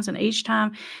 3 times, and each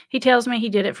time he tells me he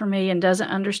did it for me and doesn't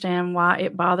understand why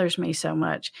it bothers me so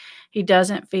much. He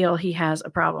doesn't feel he has a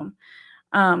problem.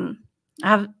 I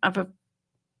have a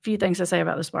few things to say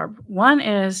about this, Barb. One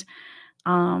is,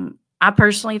 I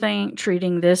personally think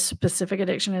treating this specific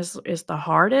addiction is the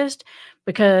hardest,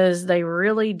 because they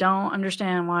really don't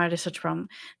understand why it is such a problem.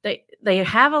 They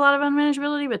have a lot of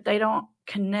unmanageability, but they don't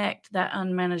connect that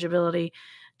unmanageability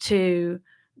to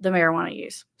the marijuana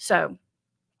use. So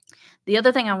the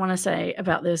other thing I want to say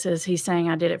about this is he's saying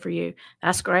I did it for you.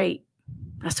 That's great.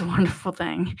 That's a wonderful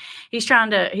thing. He's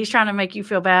trying to make you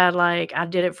feel bad, like, "I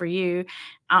did it for you,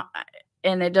 uh,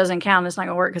 and it doesn't count. It's not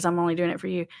gonna work because 'cause I'm only doing it for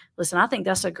you." Listen, I think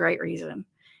that's a great reason.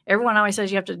 Everyone always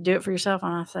says you have to do it for yourself,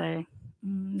 and I say,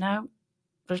 No,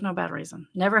 there's no bad reason.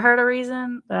 Never heard a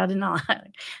reason, but I did not.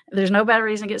 There's no bad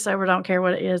reason to get sober, don't care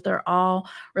what it is. They're all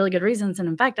really good reasons, and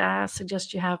in fact, I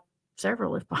suggest you have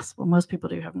several if possible. Most people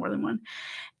do have more than one,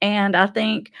 and I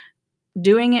think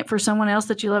doing it for someone else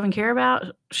that you love and care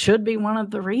about should be one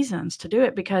of the reasons to do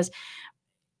it because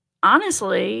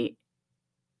honestly,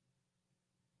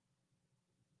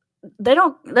 they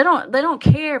don't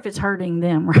care if it's hurting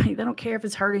them, right? They don't care if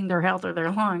it's hurting their health or their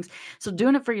lungs. So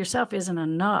doing it for yourself isn't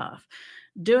enough.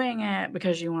 Doing it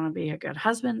because you want to be a good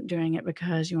husband, doing it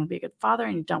because you want to be a good father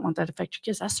and you don't want that to affect your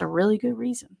kids, that's a really good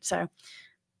reason. So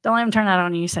don't let them turn that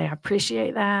on you. Say, I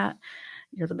appreciate that.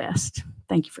 You're the best.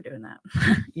 Thank you for doing that.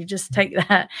 You just take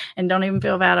that and don't even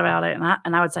feel bad about it.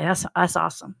 And I would say that's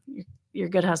awesome. You're a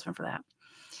good husband for that.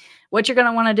 What you're going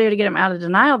to want to do to get him out of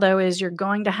denial, though, is you're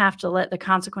going to have to let the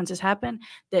consequences happen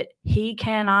that he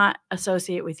cannot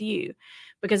associate with you.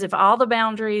 Because if all the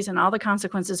boundaries and all the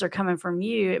consequences are coming from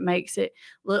you, it makes it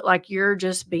look like you're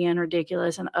just being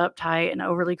ridiculous and uptight and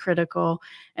overly critical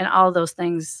and all of those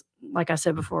things. Like I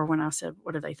said before, when I said,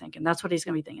 what are they thinking? That's what he's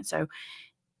going to be thinking. So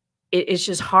it's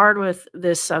just hard with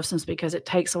this substance because it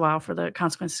takes a while for the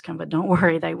consequences to come, but don't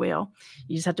worry, they will.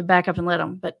 You just have to back up and let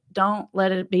them, but don't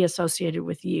let it be associated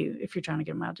with you if you're trying to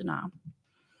get them out of denial.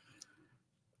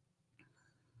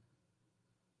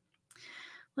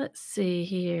 Let's see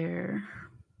here.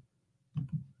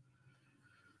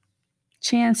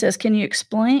 Chan says, can you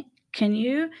explain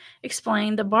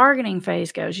the bargaining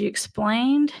phase goes? You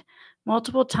explained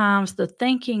multiple times the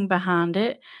thinking behind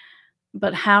it,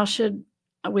 but how should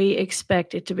we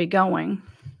expect it to be going?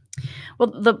 Well,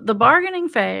 the bargaining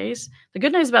phase, the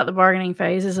good news about the bargaining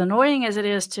phase, as annoying as it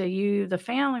is to you, the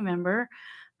family member,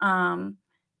 for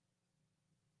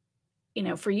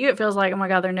you, it feels like, oh my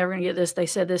God, they're never going to get this. They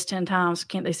said this 10 times.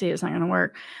 Can't they see it's not going to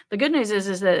work? The good news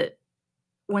is that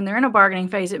when they're in a bargaining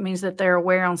phase, it means that they're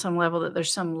aware on some level that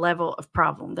there's some level of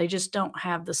problem. They just don't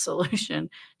have the solution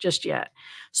just yet.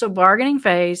 So bargaining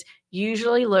phase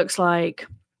usually looks like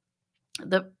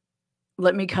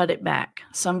let me cut it back.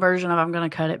 Some version of I'm going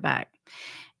to cut it back.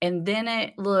 And then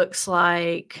it looks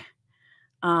like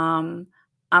I'm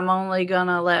only going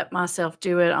to let myself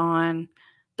do it on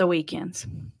the weekends.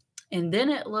 And then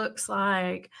it looks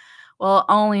like, well,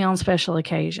 only on special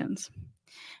occasions.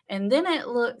 And then it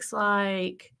looks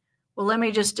like, well, let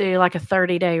me just do like a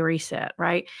 30-day reset,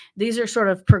 right? These are sort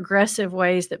of progressive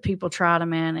ways that people try to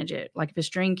manage it. Like if it's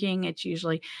drinking, it's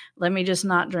usually, let me just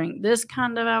not drink this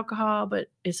kind of alcohol, but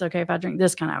it's okay if I drink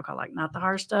this kind of alcohol, like not the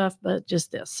hard stuff, but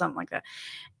just this, something like that.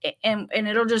 And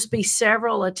it'll just be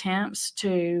several attempts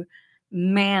to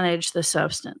manage the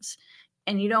substance.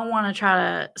 And you don't want to try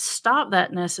to stop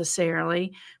that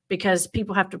necessarily because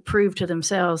people have to prove to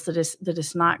themselves that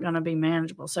it's not going to be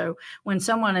manageable. So when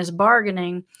someone is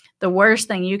bargaining, the worst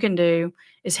thing you can do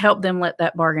is help them let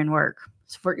that bargain work.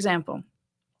 So for example,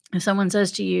 if someone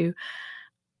says to you,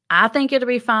 I think it'll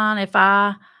be fine if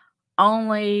I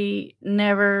only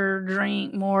never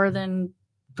drink more than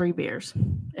 3 beers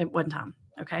at one time.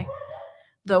 Okay.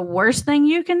 The worst thing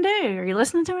you can do, are you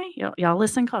listening to me? Y'all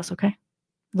listen close, okay?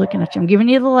 Looking at you. I'm giving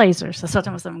you the lasers. That's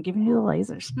what I'm giving you the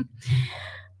lasers.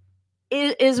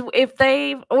 is if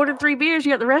they've ordered 3 beers,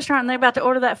 you're at the restaurant and they're about to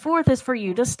order that 4th, is for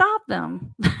you to stop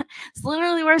them. It's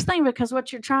literally the worst thing because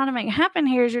what you're trying to make happen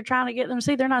here is you're trying to get them to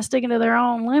see they're not sticking to their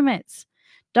own limits.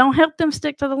 Don't help them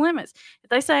stick to the limits. If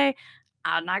they say,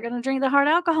 I'm not going to drink the hard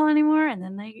alcohol anymore, and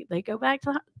then they go back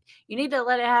to you need to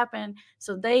let it happen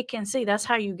so they can see. That's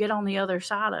how you get on the other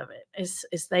side of it, is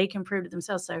they can prove to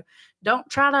themselves. So don't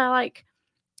try to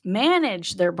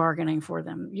manage their bargaining for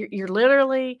them. You're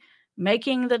literally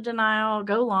making the denial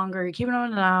go longer. You're keeping them in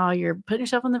denial. You're putting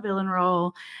yourself in the villain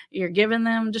role. You're giving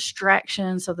them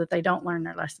distractions so that they don't learn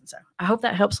their lesson. So I hope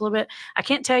that helps a little bit. I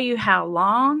can't tell you how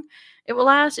long it will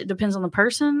last. It depends on the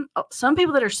person. Some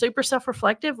people that are super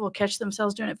self-reflective will catch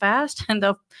themselves doing it fast, and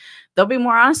they'll be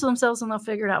more honest with themselves and they'll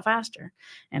figure it out faster.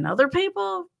 And other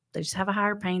people, they just have a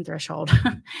higher pain threshold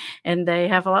and they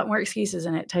have a lot more excuses,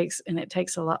 and it takes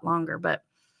a lot longer. But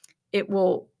it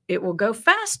will go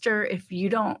faster if you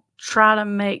don't try to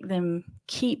make them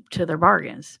keep to their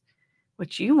bargains.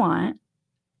 What you want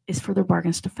is for their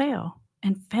bargains to fail,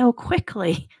 and fail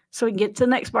quickly, so we can get to the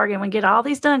next bargain. We get all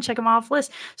these done, check them off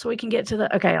list, so we can get to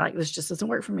the, okay, this just doesn't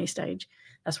work for me stage.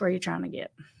 That's where you're trying to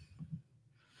get.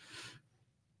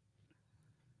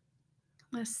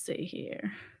 Let's see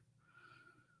here.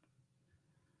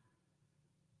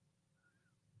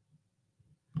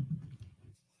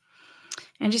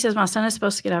 Angie says, my son is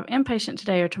supposed to get out of inpatient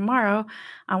today or tomorrow.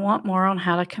 I want more on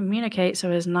how to communicate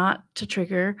so as not to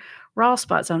trigger raw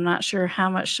spots. I'm not sure how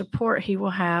much support he will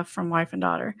have from wife and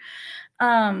daughter.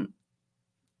 I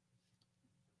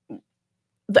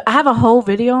have a whole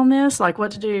video on this, like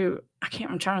what to do.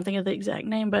 I'm trying to think of the exact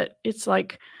name, but it's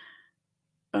like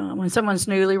when someone's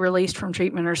newly released from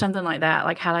treatment or something like that,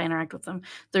 like how to interact with them.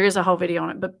 There is a whole video on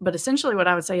it, but essentially what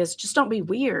I would say is just don't be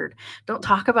weird. Don't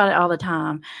talk about it all the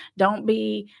time. Don't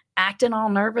be acting all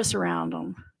nervous around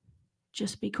them.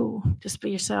 Just be cool. Just be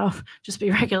yourself. Just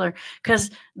be regular,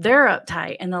 because they're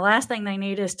uptight, and the last thing they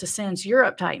need is to sense your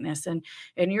uptightness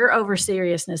and your over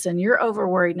seriousness and your over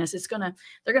worriedness.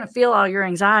 They're gonna feel all your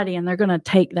anxiety, and they're gonna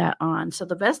take that on. So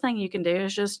the best thing you can do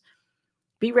is just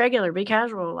be regular, be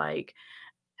casual, like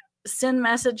send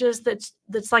messages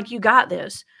that's like, you got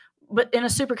this, but in a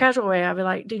super casual way. I'd be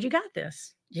like, dude, you got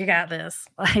this. You got this.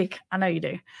 Like, I know you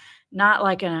do. Not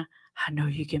like I know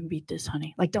you can beat this,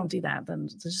 honey. Like, don't do that. Then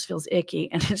it just feels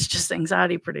icky and it's just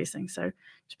anxiety producing. So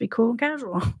just be cool and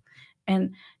casual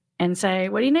and say,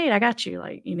 what do you need? I got you.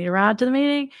 Like, you need a ride to the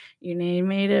meeting? You need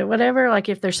me to whatever. Like,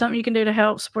 if there's something you can do to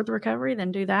help support the recovery,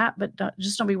 then do that. But don't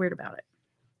be weird about it.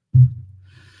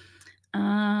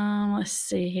 Let's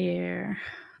see here.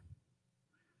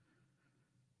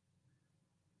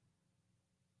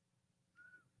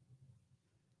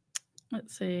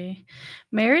 Let's see.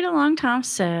 Married a long time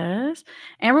says,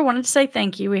 Amber wanted to say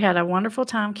thank you. We had a wonderful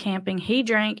time camping. He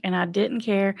drank and I didn't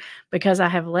care because I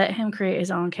have let him create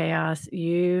his own chaos.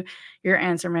 Your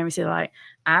answer made me say, like,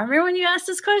 I remember when you asked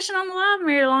this question on the live,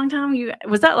 married a long time.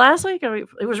 Was that last week? Or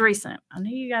it was recent. I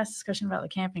knew you asked this question about the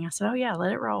camping. I said, oh yeah,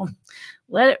 let it roll.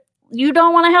 You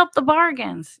don't want to help the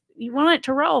bargains. You want it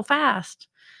to roll fast.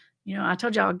 I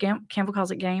told y'all Campbell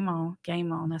calls it game on.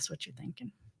 Game on. That's what you're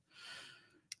thinking.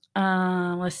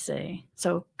 Let's see.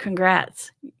 So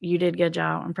congrats. You did a good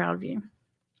job. I'm proud of you.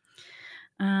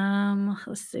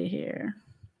 Let's see here.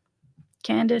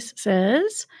 Candace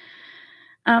says,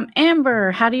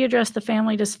 Amber, how do you address the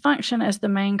family dysfunction as the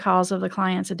main cause of the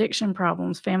client's addiction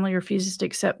problems? Family refuses to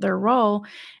accept their role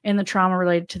in the trauma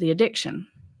related to the addiction.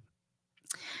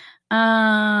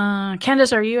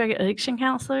 Candace, are you an addiction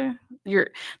counselor?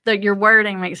 Your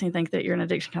wording makes me think that you're an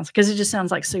addiction counselor, because it just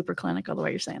sounds like super clinical the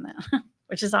way you're saying that,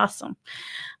 which is awesome.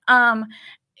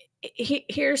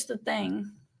 Here's the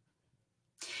thing.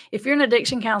 If you're an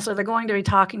addiction counselor, they're going to be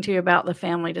talking to you about the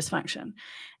family dysfunction.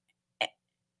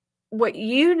 What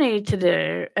you need to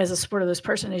do as a support of this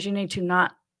person is you need to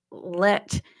not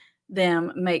let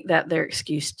them make that their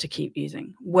excuse to keep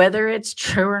using, whether it's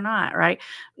true or not, right?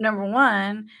 Number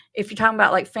one, if you're talking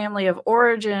about like family of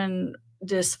origin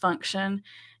dysfunction,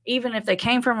 even if they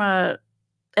came from a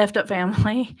effed up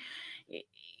family,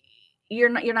 you're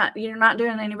not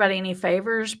doing anybody any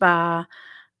favors by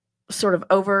sort of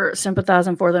over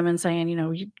sympathizing for them and saying,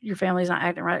 your family's not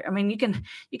acting right. I mean, you can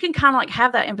kind of like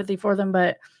have that empathy for them,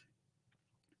 but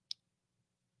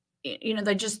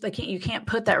you can't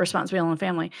put that responsibility on the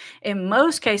family. In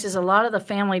most cases, a lot of the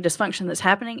family dysfunction that's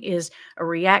happening is a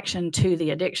reaction to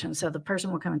the addiction. So the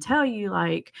person will come and tell you,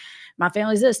 like, my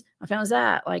family's this, my family's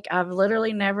that. Like, I've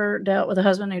literally never dealt with a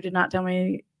husband who did not tell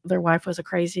me their wife was a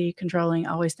crazy, controlling,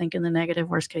 always thinking the negative,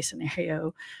 worst case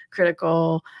scenario,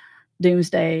 critical,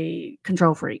 doomsday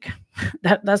control freak.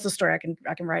 That's the story.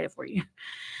 I can write it for you.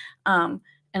 And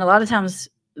a lot of times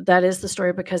that is the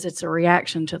story because it's a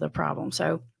reaction to the problem.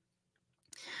 So,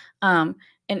 and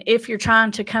if you're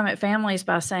trying to come at families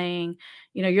by saying,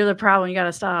 you're the problem, you got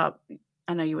to stop.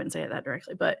 I know you wouldn't say it that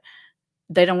directly, but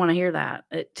they don't want to hear that.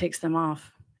 It ticks them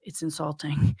off. It's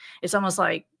insulting. It's almost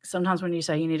like sometimes when you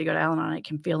say you need to go to Al-Anon, it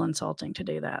can feel insulting to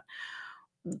do that.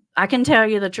 I can tell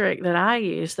you the trick that I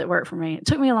use that worked for me. It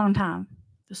took me a long time.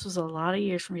 This was a lot of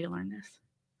years for me to learn this.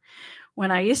 When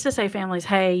I used to say families,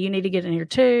 hey, you need to get in here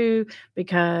too,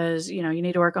 because, you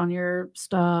need to work on your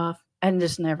stuff, and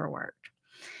this never worked.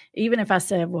 Even if I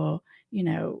said, well,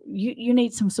 you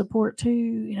need some support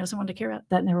too, someone to care about,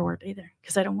 that never worked either,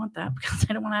 because they don't want that, because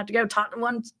they don't want to have to go talk to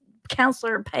one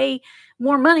counselor and pay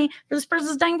more money for this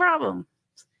person's dang problem.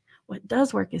 What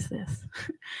does work is this.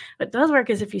 What does work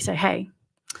is if you say, hey,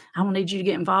 I'm going to need you to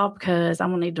get involved because I'm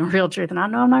going to need the real truth. And I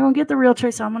know I'm not going to get the real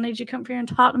truth, so I'm going to need you to come here and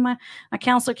talk to my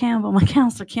counselor Campbell, my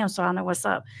counselor Kim, so I know what's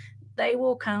up. They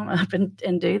will come up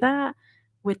and do that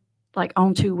with, like,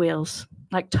 on two wheels,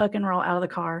 like tuck and roll out of the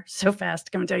car so fast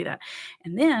to come and tell you that.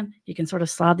 And then you can sort of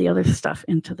slide the other stuff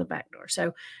into the back door.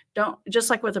 So just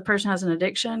like with a person who has an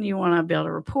addiction, you want to build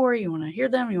a rapport, you want to hear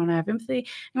them, you want to have empathy,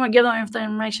 you want to give them the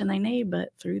information they need,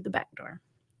 but through the back door.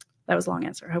 That was a long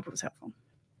answer. I hope it was helpful.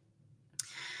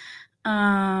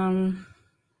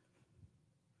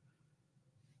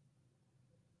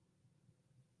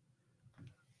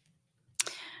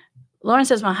 Lauren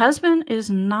says, my husband is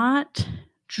not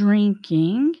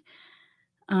drinking,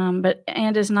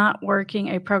 and is not working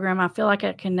a program. I feel like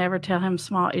I can never tell him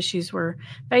small issues we're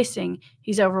facing.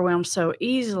 He's overwhelmed so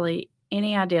easily.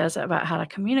 Any ideas about how to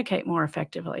communicate more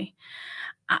effectively?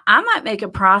 I might make a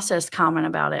process comment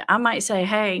about it. I might say,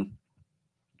 hey,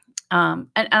 and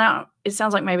it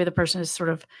sounds like maybe the person is sort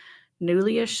of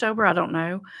newly-ish sober. I don't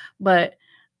know. But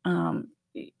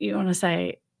you want to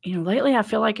say, lately I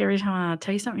feel like every time I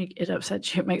tell you something, it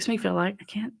upsets you. It makes me feel like I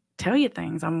can't tell you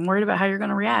things. I'm worried about how you're going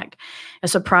to react.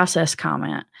 It's a process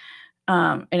comment.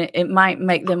 And it might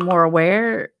make them more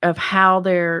aware of how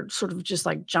they're sort of just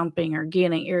like jumping or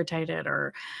getting irritated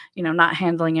or, not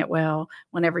handling it well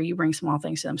whenever you bring small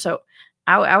things to them. So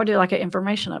I would do like an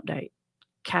information update.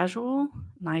 Casual,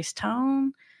 nice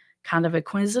tone, kind of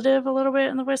inquisitive a little bit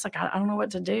in the voice. Like, I don't know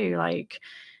what to do. Like,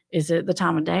 is it the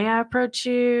time of day I approach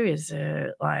you? Is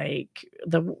it like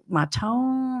my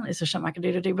tone? Is there something I can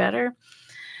do to do better?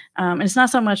 And it's not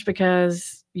so much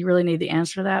because you really need the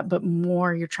answer to that, but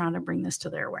more you're trying to bring this to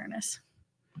their awareness.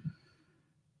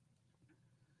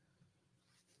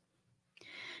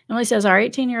 Emily says, our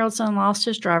 18-year-old son lost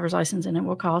his driver's license and it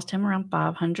will cost him around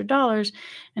 $500,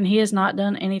 and he has not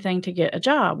done anything to get a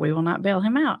job. We will not bail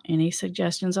him out. Any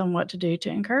suggestions on what to do to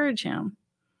encourage him?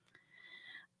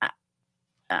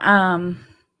 I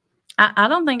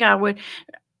don't think I would.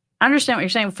 I understand what you're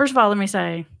saying. First of all, let me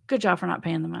say, good job for not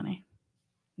paying the money.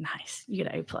 Nice. You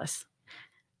get A+.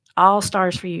 All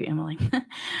stars for you, Emily.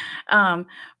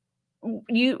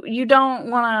 You don't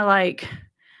want to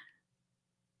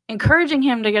encouraging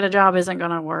him to get a job isn't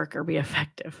going to work or be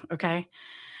effective. Okay.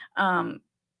 The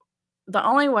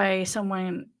only way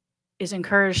someone is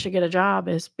encouraged to get a job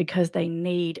is because they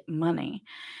need money,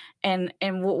 and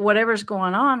whatever's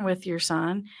going on with your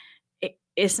son,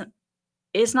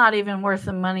 it's not even worth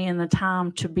the money and the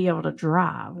time to be able to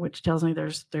drive, which tells me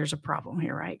there's a problem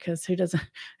here, right? Because who doesn't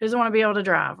want to be able to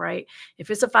drive, right? If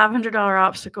it's a $500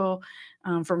 obstacle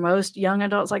for most young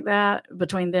adults like that,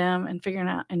 between them and figuring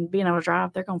out and being able to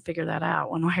drive, they're going to figure that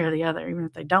out one way or the other. Even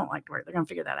if they don't like to work, they're going to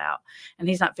figure that out. And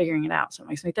he's not figuring it out, so it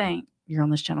makes me think you're on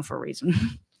this channel for a reason.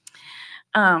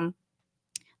 The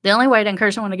only way to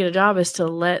encourage someone to get a job is to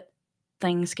let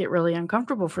things get really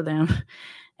uncomfortable for them,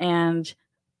 and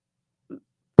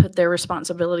put their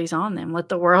responsibilities on them. Let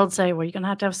the world say, well, you're going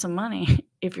to have some money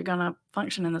if you're going to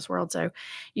function in this world. So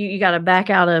you got to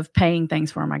back out of paying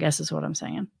things for them, I guess is what I'm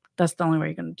saying. That's the only way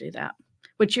you're going to do that,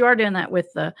 which you are doing that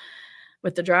with the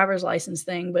driver's license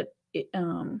thing. But if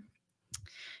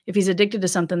he's addicted to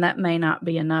something, that may not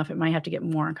be enough. It might have to get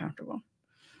more uncomfortable.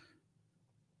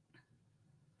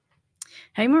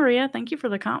 Hey, Maria, thank you for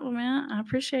the compliment. I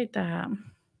appreciate that.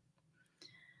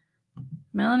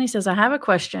 Melanie says, I have a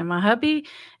question. My hubby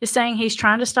is saying he's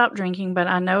trying to stop drinking, but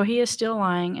I know he is still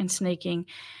lying and sneaking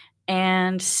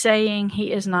and saying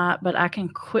he is not, but I can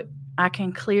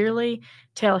clearly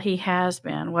tell he has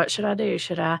been. What should I do?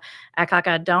 Should I act like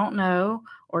I don't know,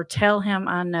 or tell him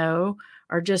I know,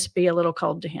 or just be a little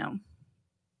cold to him?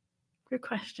 Good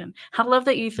question. I love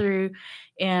that you threw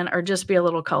in, or just be a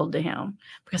little cold to him,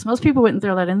 because most people wouldn't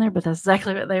throw that in there, but that's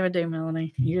exactly what they would do,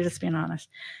 Melanie. You're just being honest.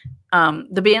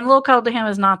 The being a little cold to him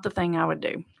is not the thing I would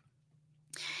do.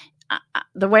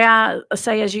 The way I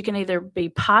say is you can either be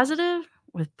positive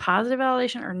with positive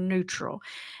validation or neutral.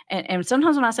 And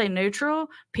sometimes when I say neutral,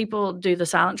 people do the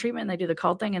silent treatment and they do the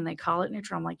cold thing and they call it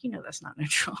neutral. I'm like, that's not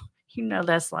neutral.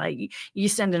 That's like you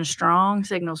sending strong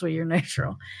signals with your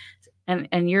neutral.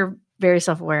 And you're very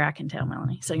self-aware, I can tell,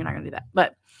 Melanie. So you're not going to do that.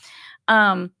 But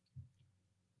I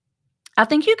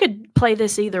think you could play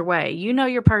this either way.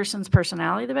 Your person's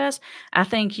personality the best. I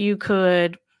think you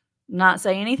could not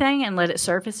say anything and let it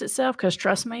surface itself, because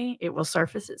trust me, it will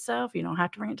surface itself. You don't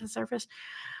have to bring it to the surface.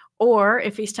 Or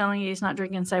if he's telling you he's not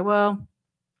drinking, say, well,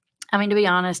 to be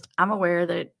honest, I'm aware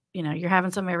that, you're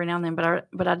having some every now and then,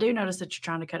 but I do notice that you're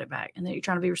trying to cut it back and that you're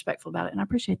trying to be respectful about it. And I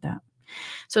appreciate that.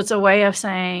 So it's a way of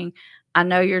saying, I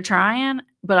know you're trying,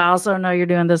 but I also know you're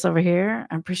doing this over here.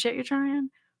 I appreciate you trying,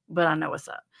 but I know what's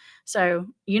up. So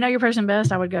your person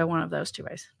best. I would go one of those two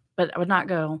ways, but I would not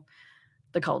go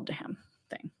the cold to him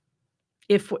thing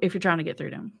if you're trying to get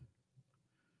through to him.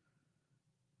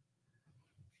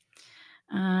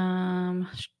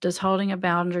 Does holding a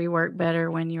boundary work better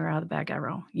when you're out of the bad guy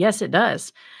role? Yes, it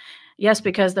does. Yes,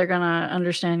 because they're going to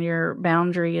understand your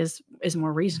boundary is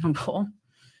more reasonable.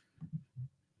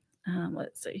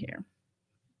 Let's see here.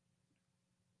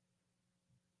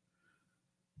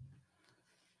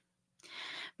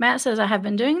 Matt says, I have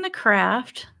been doing the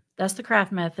CRAFT. That's the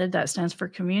CRAFT method. That stands for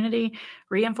Community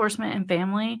Reinforcement and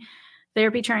Family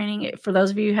therapy training. For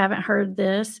those of you who haven't heard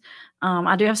this,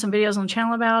 I do have some videos on the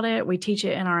channel about it. We teach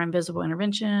it in our invisible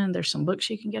intervention. There's some books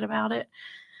you can get about it.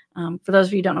 For those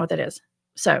of you who don't know what that is.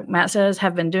 So Matt says,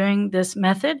 have been doing this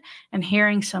method and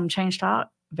hearing some change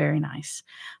talk. Very nice.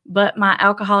 But my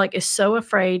alcoholic is so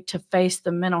afraid to face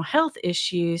the mental health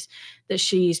issues that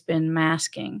she's been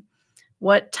masking.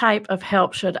 What type of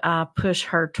help should I push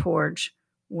her towards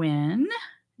when?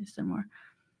 Is there more?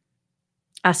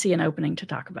 I see an opening to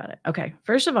talk about it. Okay.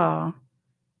 First of all,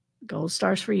 gold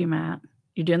stars for you, Matt.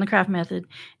 You're doing the craft method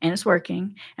and it's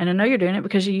working. And I know you're doing it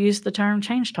because you use the term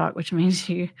change talk, which means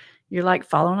you're like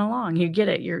following along. You get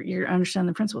it. You're understanding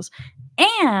the principles.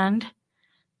 And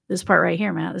this part right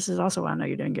here, Matt, this is also why I know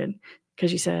you're doing good,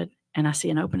 because you said, and I see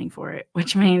an opening for it,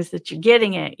 which means that you're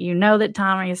getting it. You know that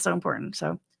timing is so important.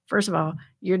 So first of all,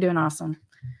 you're doing awesome.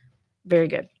 Very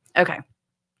good. Okay.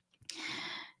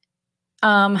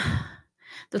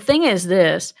 The thing is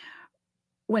this,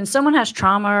 when someone has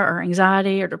trauma or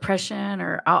anxiety or depression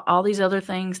or all these other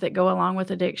things that go along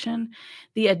with addiction,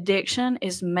 the addiction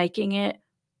is making it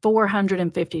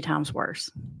 450 times worse.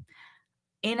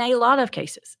 In a lot of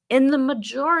cases, in the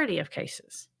majority of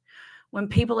cases, when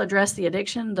people address the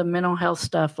addiction, the mental health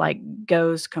stuff like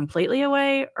goes completely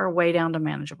away or way down to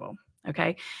manageable.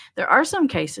 Okay. There are some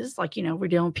cases like, we're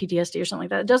dealing with PTSD or something like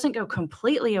that. It doesn't go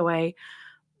completely away,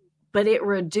 but it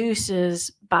reduces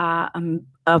by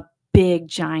a big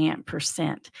giant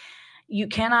percent. You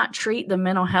cannot treat the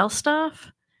mental health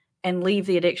stuff and leave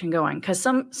the addiction going. Because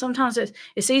sometimes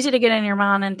it's easy to get in your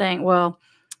mind and think, well,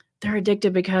 they're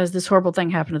addicted because this horrible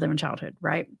thing happened to them in childhood,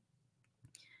 right?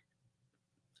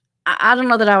 I don't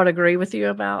know that I would agree with you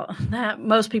about that.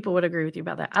 Most people would agree with you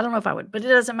about that. I don't know if I would, but it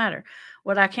doesn't matter.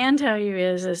 What I can tell you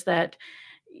is that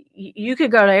you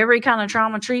could go to every kind of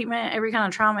trauma treatment, every kind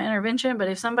of trauma intervention, but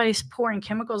if somebody's pouring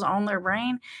chemicals on their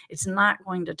brain, it's not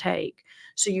going to take.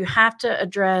 So you have to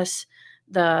address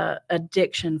the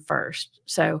addiction first.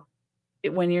 So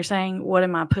when you're saying, what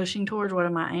am I pushing towards? What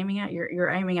am I aiming at?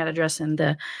 You're aiming at addressing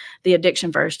the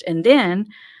addiction first, and then,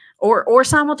 or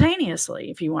simultaneously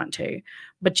if you want to,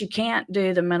 but you can't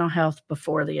do the mental health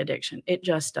before the addiction. It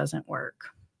just doesn't work.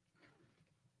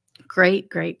 Great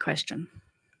question.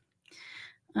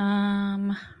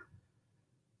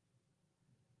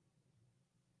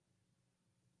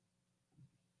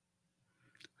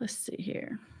 Let's see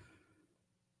here.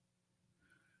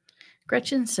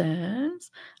 Gretchen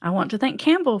says, I want to thank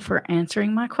Campbell for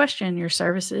answering my question. Your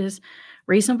service is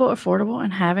reasonable, affordable,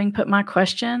 and having put my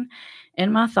question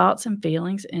and my thoughts and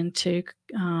feelings into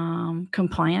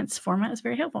compliance format is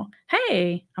very helpful.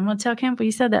 Hey, I'm going to tell Campbell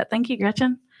you said that. Thank you,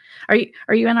 Gretchen. Are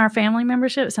you in our family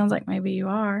membership? It sounds like maybe you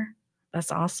are.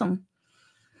 That's awesome.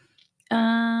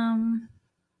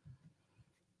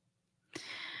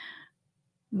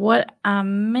 What I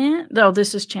meant,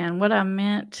 this is Chan. What I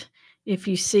meant, if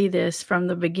you see this from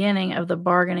the beginning of the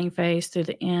bargaining phase through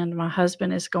the end, my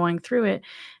husband is going through it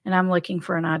and I'm looking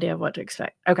for an idea of what to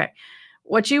expect. Okay.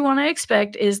 What you want to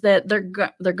expect is that they're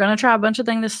going to try a bunch of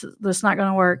things that's not going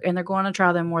to work, and they're going to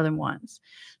try them more than once.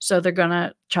 So they're going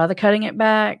to try the cutting it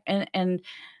back and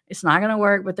it's not going to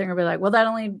work, but they're going to be like, well, that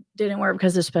only didn't work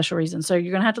because of special reasons. So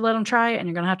you're going to have to let them try it, and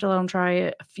you're going to have to let them try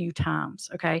it a few times.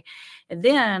 Okay. And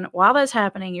then while that's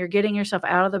happening, you're getting yourself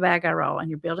out of the bad guy role and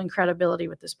you're building credibility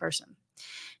with this person.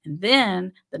 And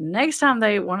then the next time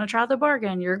they want to try the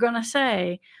bargain, you're going to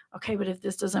say, okay, but if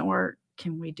this doesn't work,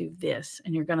 can we do this?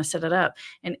 And you're going to set it up.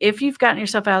 And if you've gotten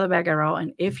yourself out of the bad guy role,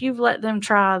 and if you've let them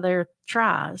try their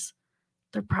tries,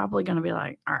 they're probably going to be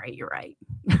like, all right, you're right.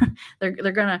 they're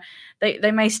going to,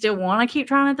 they may still want to keep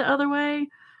trying it the other way.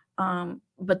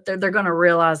 But they're going to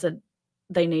realize that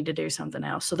they need to do something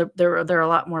else. So they're a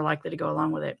lot more likely to go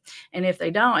along with it. And if they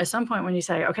don't, at some point when you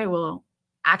say, okay, well,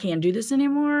 I can't do this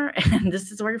anymore, and this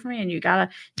is working for me, and you gotta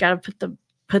put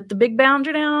the big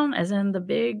boundary down, as in the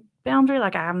big boundary,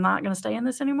 like I'm not going to stay in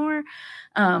this anymore.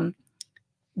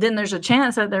 Then there's a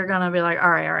chance that they're going to be like, all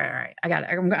right. I got it.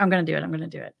 I'm going to do it. I'm going to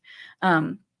do it.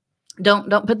 Don't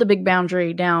put the big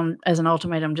boundary down as an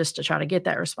ultimatum just to try to get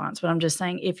that response. But I'm just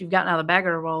saying, if you've gotten out of the bag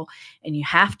of the roll and you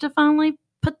have to finally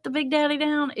put the big daddy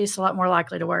down, it's a lot more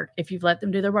likely to work if you've let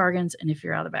them do their bargains and if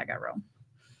you're out of the bag of the roll.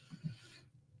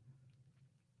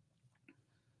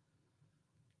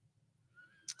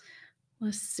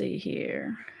 Let's see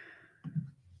here.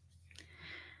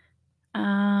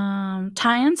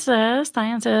 Tyan says,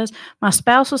 my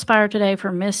spouse was fired today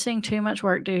for missing too much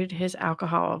work due to his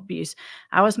alcohol abuse.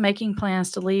 I was making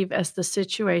plans to leave as the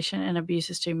situation and abuse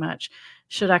is too much.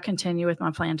 Should I continue with my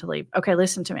plan to leave? Okay,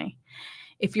 listen to me.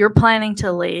 If you're planning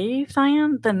to leave,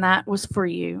 Tyan, then that was for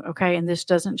you, okay? And this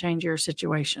doesn't change your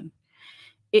situation.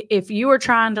 if you are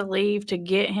trying to leave to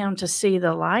get him to see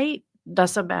the light,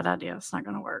 that's a bad idea. It's not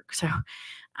going to work. So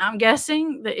I'm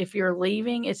guessing that if you're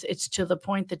leaving, it's to the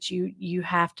point that you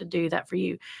have to do that for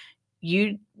you.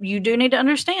 You do need to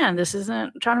understand this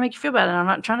isn't trying to make you feel bad, and I'm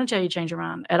not trying to tell you change your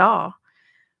mind at all.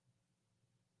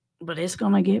 But it's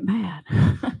gonna get bad.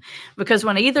 Because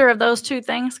when either of those 2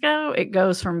 things go, it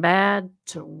goes from bad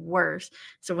to worse.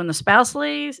 So when the spouse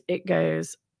leaves, it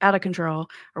goes out of control,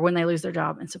 or when they lose their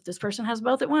job. And so if this person has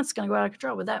both at once, it's gonna go out of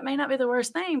control. But that may not be the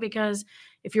worst thing, because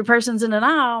if your person's in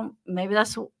denial, maybe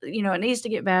that's, it needs to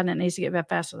get bad, and it needs to get bad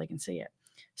fast so they can see it.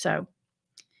 So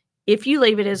if you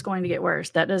leave, it is going to get worse.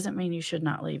 That doesn't mean you should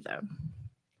not leave, though.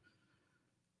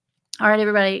 All right,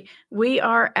 everybody, we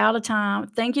are out of time.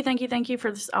 Thank you for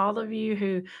this, all of you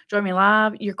who join me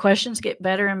live. Your questions get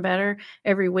better and better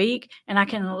every week, and I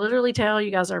can literally tell you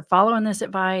guys are following this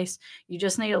advice. You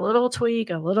just need a little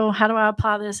tweak, a little, how do I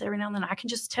apply this every now and then? I can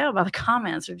just tell by the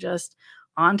comments are just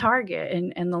on target,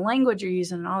 and the language you're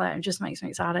using and all that. It just makes me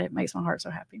excited. It makes my heart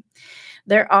so happy.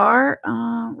 There are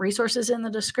resources in the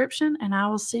description, and I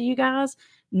will see you guys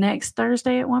next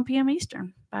Thursday at 1 p.m.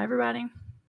 Eastern. Bye, everybody.